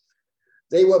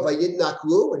 They were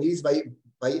Vayitnaklu, and he's Vayitnaker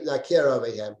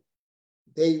Avehem.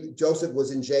 Joseph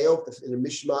was in jail in a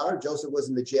Mishmar. Joseph was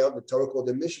in the jail, the Torah called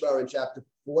the Mishmar in chapter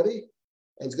 40,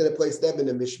 and he's going to place them in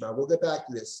the Mishmar. We'll get back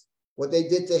to this. What they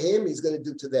did to him, he's going to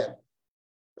do to them.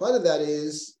 Part of that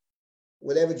is,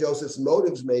 whatever Joseph's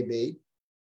motives may be,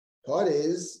 part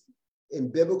is, in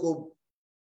biblical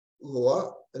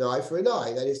law, an eye for an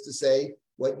eye. That is to say,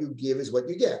 what you give is what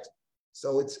you get.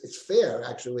 So it's fair,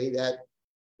 actually, that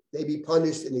they be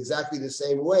punished in exactly the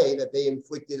same way that they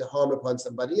inflicted harm upon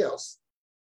somebody else.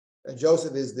 And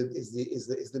Joseph is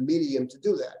the medium to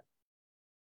do that.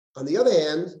 On the other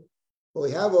hand, what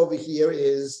we have over here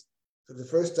is, for the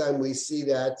first time we see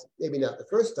that, maybe not the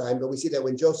first time, but we see that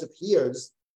when Joseph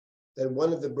hears that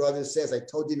one of the brothers says, I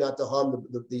told you not to harm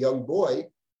the young boy,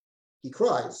 he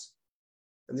cries.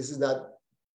 And this is not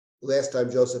the last time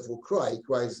Joseph will cry. He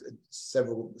cries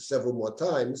several more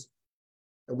times.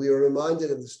 And we are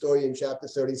reminded of the story in chapter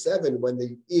 37 when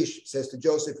the Ish says to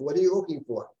Joseph, what are you looking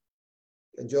for?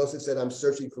 And Joseph said, I'm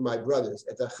searching for my brothers.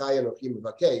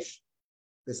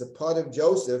 There's a part of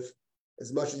Joseph,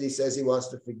 as much as he says he wants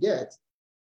to forget,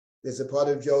 there's a part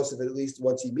of Joseph, at least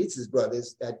once he meets his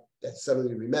brothers, that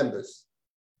suddenly remembers.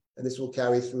 And this will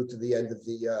carry through to the end of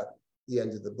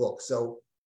the book. So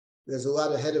there's a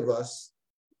lot ahead of us.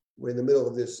 We're in the middle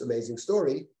of this amazing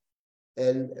story.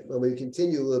 And when we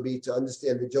continue, it will be to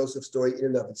understand the Joseph story in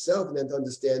and of itself, and then to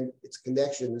understand its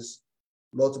connections,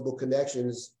 multiple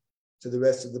connections to the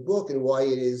rest of the book, and why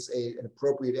it is an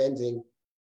appropriate ending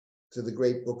to the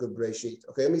great book of Breshit.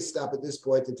 Okay, let me stop at this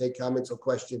point and take comments or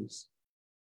questions.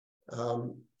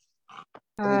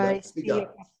 I Speak see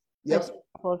up. Yep.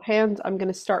 a couple of hands. I'm going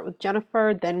to start with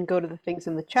Jennifer, then go to the things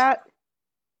in the chat.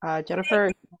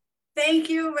 Jennifer. Thank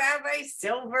you, Rabbi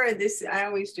Silber. I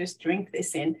always just drink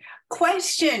this in.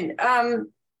 Question: have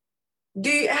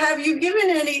you given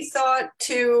any thought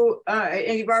to?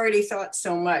 And you've already thought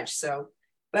so much,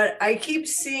 but I keep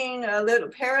seeing little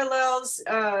parallels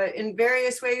in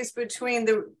various ways between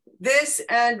this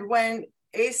and when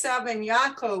Esav and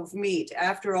Yaakov meet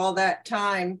after all that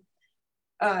time.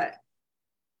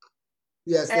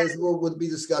 Yes, we'll be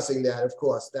discussing that, of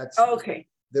course. That's okay.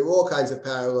 There are all kinds of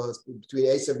parallels between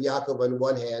Esav and Yaakov on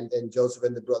one hand and Joseph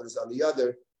and the brothers on the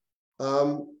other.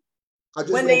 I'll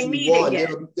just when mention they meet one.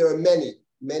 Again. There are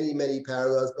many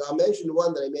parallels, but I'll mention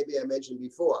one that I mentioned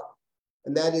before.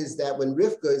 And that is that when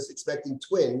Rivka is expecting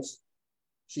twins,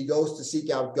 she goes to seek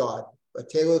out God.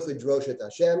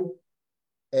 Hashem,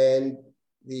 and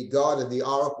the God of the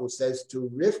oracle says to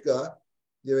Rivka,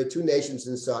 there are two nations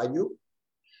inside you.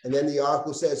 And then the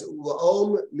oracle says,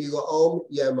 La'om mila'om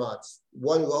yematz.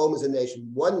 One La'om is a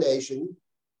nation. One nation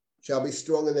shall be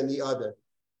stronger than the other.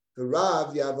 The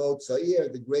Rav Yavot Sa'ir,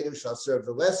 the greater shall serve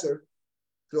the lesser.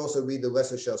 You could also read the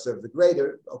lesser shall serve the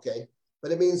greater. Okay.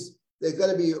 But it means there's going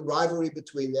to be a rivalry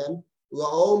between them.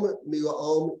 La'om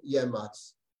mila'om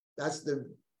yematz. That's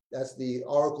the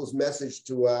oracle's message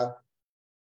to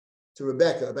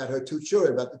Rebecca about her two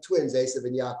children, about the twins, Esav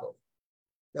and Yaakov.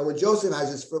 Now, when Joseph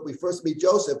we first meet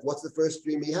Joseph, what's the first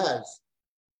dream he has?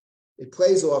 It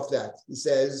plays off that. He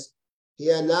says,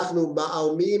 Hi'anachnu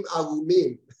ma'almim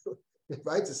alumim.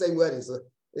 Right? It's the same word. So in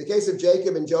the case of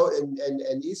Jacob and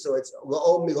Esau, it's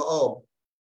la'om mila'om.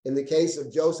 In the case of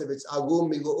Joseph, it's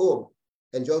alum mila'um.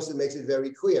 And Joseph makes it very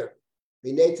clear.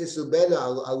 V'nei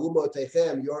tisubena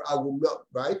alumotechem, your alumot,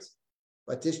 right?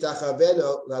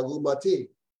 Vatishtachavena lalumati.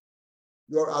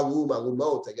 Your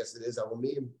alumot, I guess it is,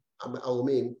 alumim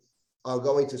are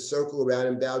going to circle around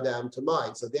and bow down to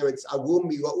mine. So there it's agum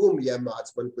mila'um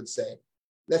yematz, one could say.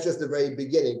 That's just the very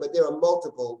beginning, but there are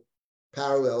multiple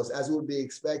parallels, as would be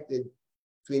expected,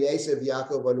 between Esav,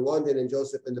 Yaakov on one hand and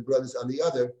Joseph and the brothers on the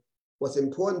other. What's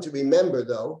important to remember,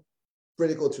 though,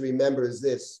 critical to remember, is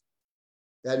this,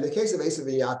 that in the case of Esav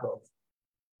and Yaakov,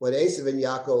 what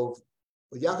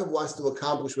Yaakov wants to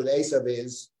accomplish with Esav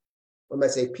is, what might I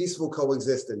say, peaceful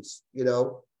coexistence,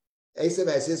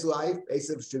 Esav has his life.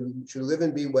 Esav should live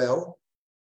and be well,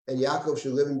 and Yaakov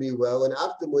should live and be well. And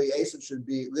optimally, Esav should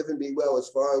live and be well as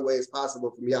far away as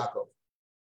possible from Yaakov,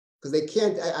 because they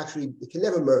can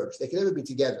never merge. They can never be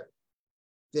together.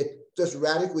 They're just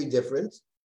radically different,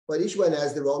 but each one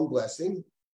has their own blessing.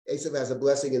 Esav has a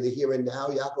blessing in the here and now.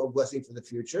 Yaakov a blessing for the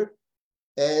future,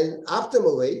 and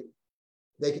optimally,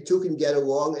 they two can get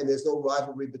along, and there's no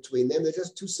rivalry between them. They're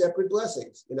just two separate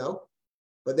blessings,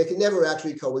 But they can never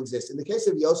actually coexist. In the case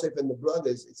of Yosef and the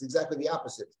brothers, it's exactly the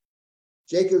opposite.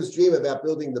 Jacob's dream about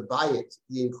building the bayit,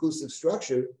 the inclusive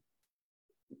structure,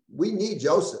 we need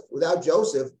Joseph. Without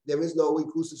Joseph, there is no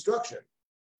inclusive structure.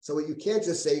 So you can't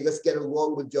just say, let's get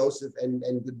along with Joseph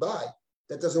and goodbye.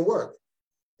 That doesn't work.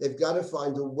 They've got to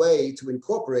find a way to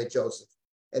incorporate Joseph.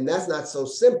 And that's not so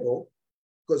simple,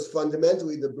 because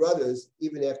fundamentally the brothers,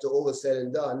 even after all is said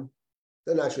and done,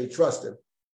 don't actually trust him.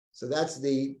 So that's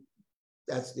the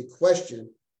question.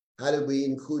 How do we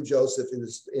include Joseph in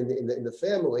the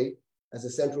family as a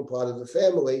central part of the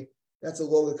family? That's a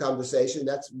longer conversation.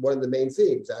 That's one of the main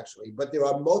themes, actually. But there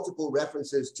are multiple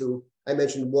references to, I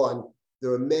mentioned one,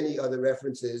 there are many other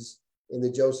references in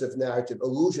the Joseph narrative,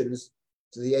 allusions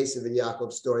to the Esav and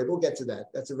Yaakov story. We'll get to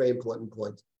that. That's a very important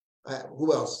point.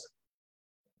 Who else?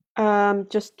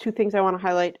 Just two things I want to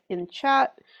highlight in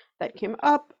chat that came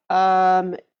up.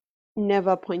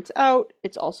 Neva points out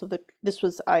it's also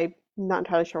I'm not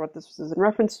entirely sure what this was in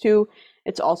reference to.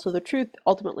 It's also the truth.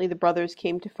 Ultimately, the brothers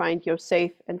came to find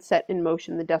Yosef and set in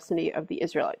motion the destiny of the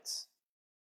Israelites.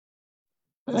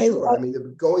 Sure.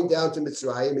 Going down to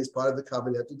Mitzrayim is part of the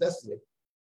covenantal destiny.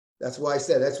 That's why it's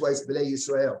Bnei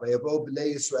Yisrael. Vayavo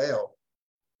Bnei Yisrael.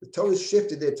 The Torah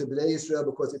shifted it to Bnei Yisrael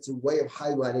because it's a way of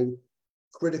highlighting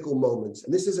critical moments.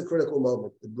 And this is a critical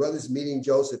moment. The brothers meeting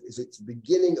Joseph it's the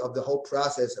beginning of the whole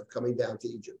process of coming down to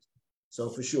Egypt. So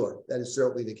for sure, that is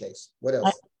certainly the case. What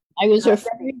else? I was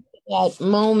referring to that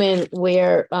moment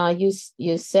where you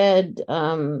said,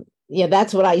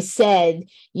 that's what I said.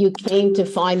 You came to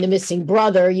find the missing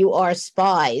brother. You are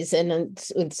spies. And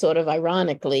it's sort of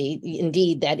ironically,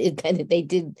 indeed, that they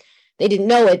didn't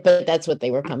know it, but that's what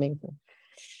they were coming for.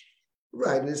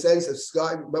 Right, in the sense of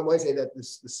spy, one might say that the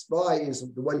spy is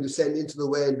the one you send into the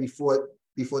land before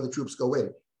the troops go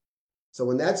in. So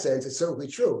in that sense, it's certainly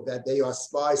true that they are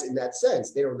spies in that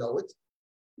sense. They don't know it.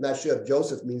 I'm not sure if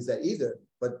Joseph means that either,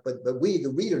 but we, the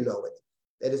reader, know it.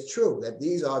 That it's true that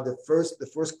these are the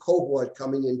first cohort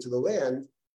coming into the land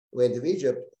of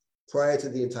Egypt, prior to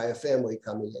the entire family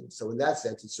coming in. So in that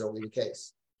sense, it's certainly the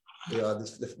case. They are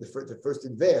the first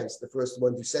advance, the first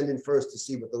one to send in first to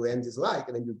see what the land is like,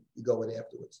 and then you go in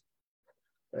afterwards.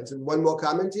 All right, so one more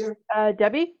comment here.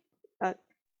 Debbie?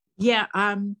 Yeah,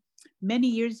 many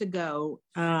years ago,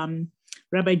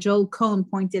 Rabbi Joel Cohen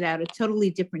pointed out a totally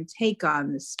different take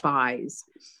on the spies,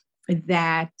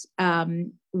 that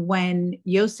when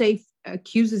Yosef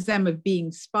accuses them of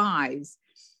being spies,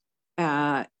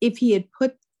 if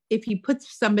he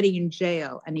puts somebody in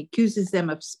jail and he accuses them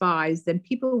of spies, then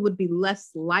people would be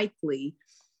less likely,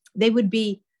 they would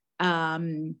be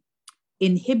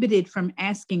inhibited from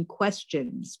asking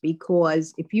questions,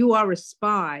 because if you are a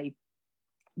spy,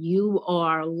 you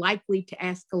are likely to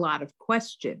ask a lot of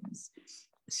questions.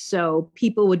 So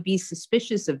people would be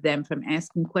suspicious of them from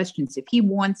asking questions. If he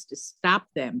wants to stop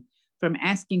them from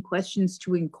asking questions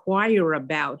to inquire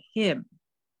about him,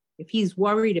 if he's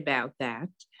worried about that,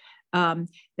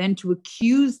 then to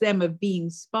accuse them of being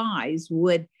spies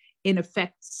would, in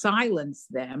effect, silence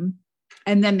them,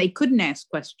 and then they couldn't ask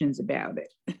questions about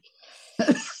it.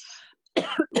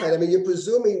 Right, I mean, you're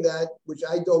presuming that, which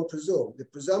I don't presume. The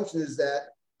presumption is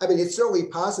that, I mean, it's certainly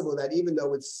possible that even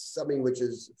though it's something which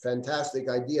is a fantastic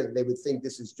idea, that they would think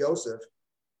this is Joseph,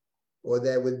 or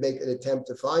they would make an attempt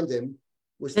to find him.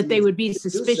 Which that they would be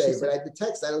suspicious. But the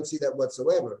text, I don't see that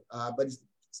whatsoever. But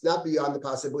it's not beyond the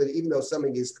possibility, even though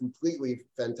something is completely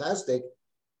fantastic,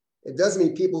 it doesn't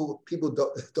mean people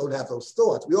don't have those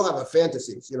thoughts. We all have our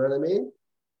fantasies, you know what I mean?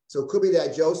 So it could be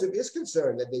that Joseph is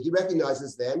concerned that he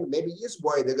recognizes them. Maybe he is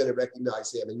worried they're going to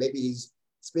recognize him, and maybe he's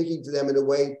speaking to them in a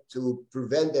way to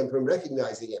prevent them from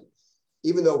recognizing him,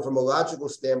 even though from a logical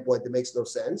standpoint, it makes no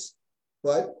sense.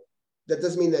 But that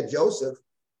doesn't mean that Joseph,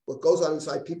 what goes on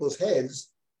inside people's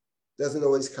heads, doesn't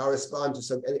always correspond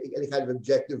to any kind of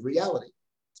objective reality,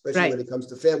 especially when it comes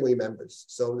to family members.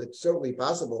 So it's certainly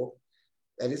possible,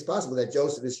 and it's possible that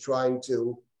Joseph is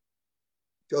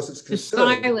Joseph's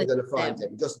concerned that they're going to find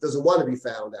him. He just doesn't want to be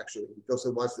found, actually.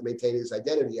 Joseph wants to maintain his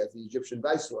identity as the Egyptian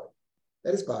viceroy.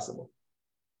 That is possible.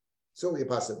 Certainly a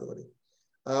possibility.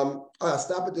 I'll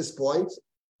stop at this point.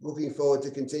 Looking forward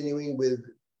to continuing with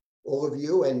all of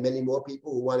you and many more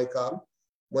people who want to come.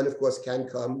 One, of course, can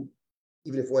come,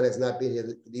 even if one has not been here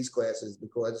for these classes,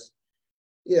 because,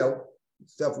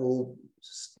 stuff we'll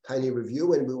tiny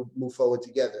review and we'll move forward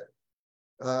together.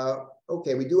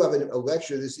 Okay, we do have a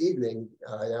lecture this evening.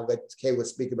 I'll let Kayla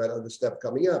speak about other stuff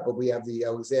coming up, but we have the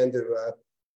Alexander,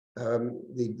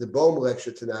 the Bohm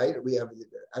lecture tonight. We have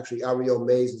actually Ariel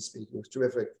Mays is speaking. It's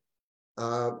terrific.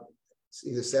 It's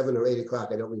either 7 or 8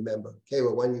 o'clock. I don't remember.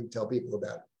 Kayla, why don't you tell people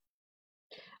about it?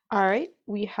 All right,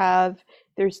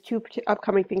 there's 2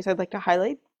 upcoming things I'd like to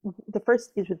highlight. The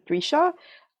first is with Drisha.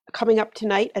 Coming up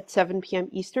tonight at 7 p.m.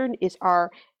 Eastern is our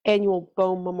annual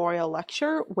Bohm Memorial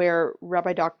Lecture, where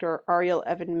Rabbi Dr. Ariel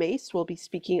Evan Mace will be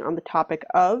speaking on the topic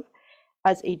of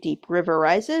As a Deep River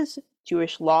Rises,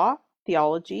 Jewish Law,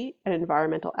 Theology, and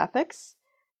Environmental Ethics.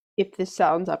 If this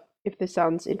sounds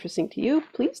interesting to you,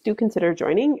 please do consider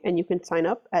joining, and you can sign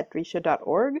up at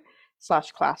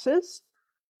drisha.org/classes.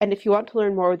 And if you want to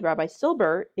learn more with Rabbi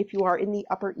Silber, if you are in the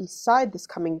Upper East Side this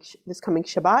coming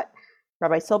Shabbat,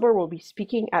 Rabbi Silber will be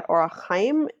speaking at Orach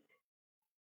Chaim.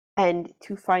 And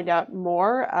to find out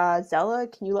more, Zella,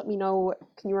 can you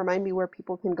remind me where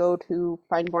people can go to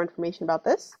find more information about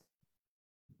this?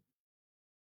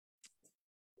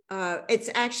 It's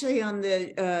actually on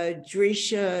the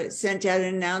Drisha sent out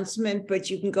an announcement, but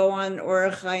you can go on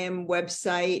Orach Chaim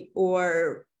website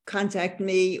or contact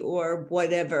me or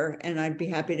whatever, and I'd be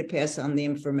happy to pass on the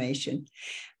information.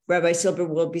 Rabbi Silber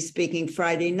will be speaking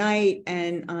Friday night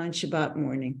and on Shabbat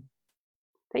morning.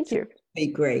 Thank you. Be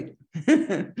great.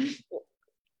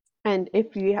 And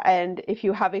if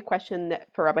you have a question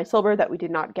for Rabbi Silber that we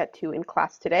did not get to in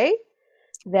class today,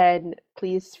 then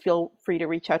please feel free to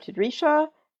reach out to Drisha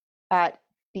at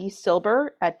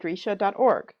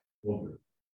dsilber@drisha.org.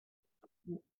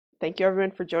 Thank you,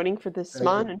 everyone, for joining for this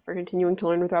Zman and for continuing to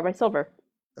learn with Rabbi Silber.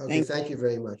 Okay, thank you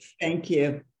very much. Thank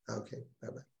you. Okay,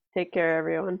 bye-bye. Take care,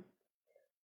 everyone.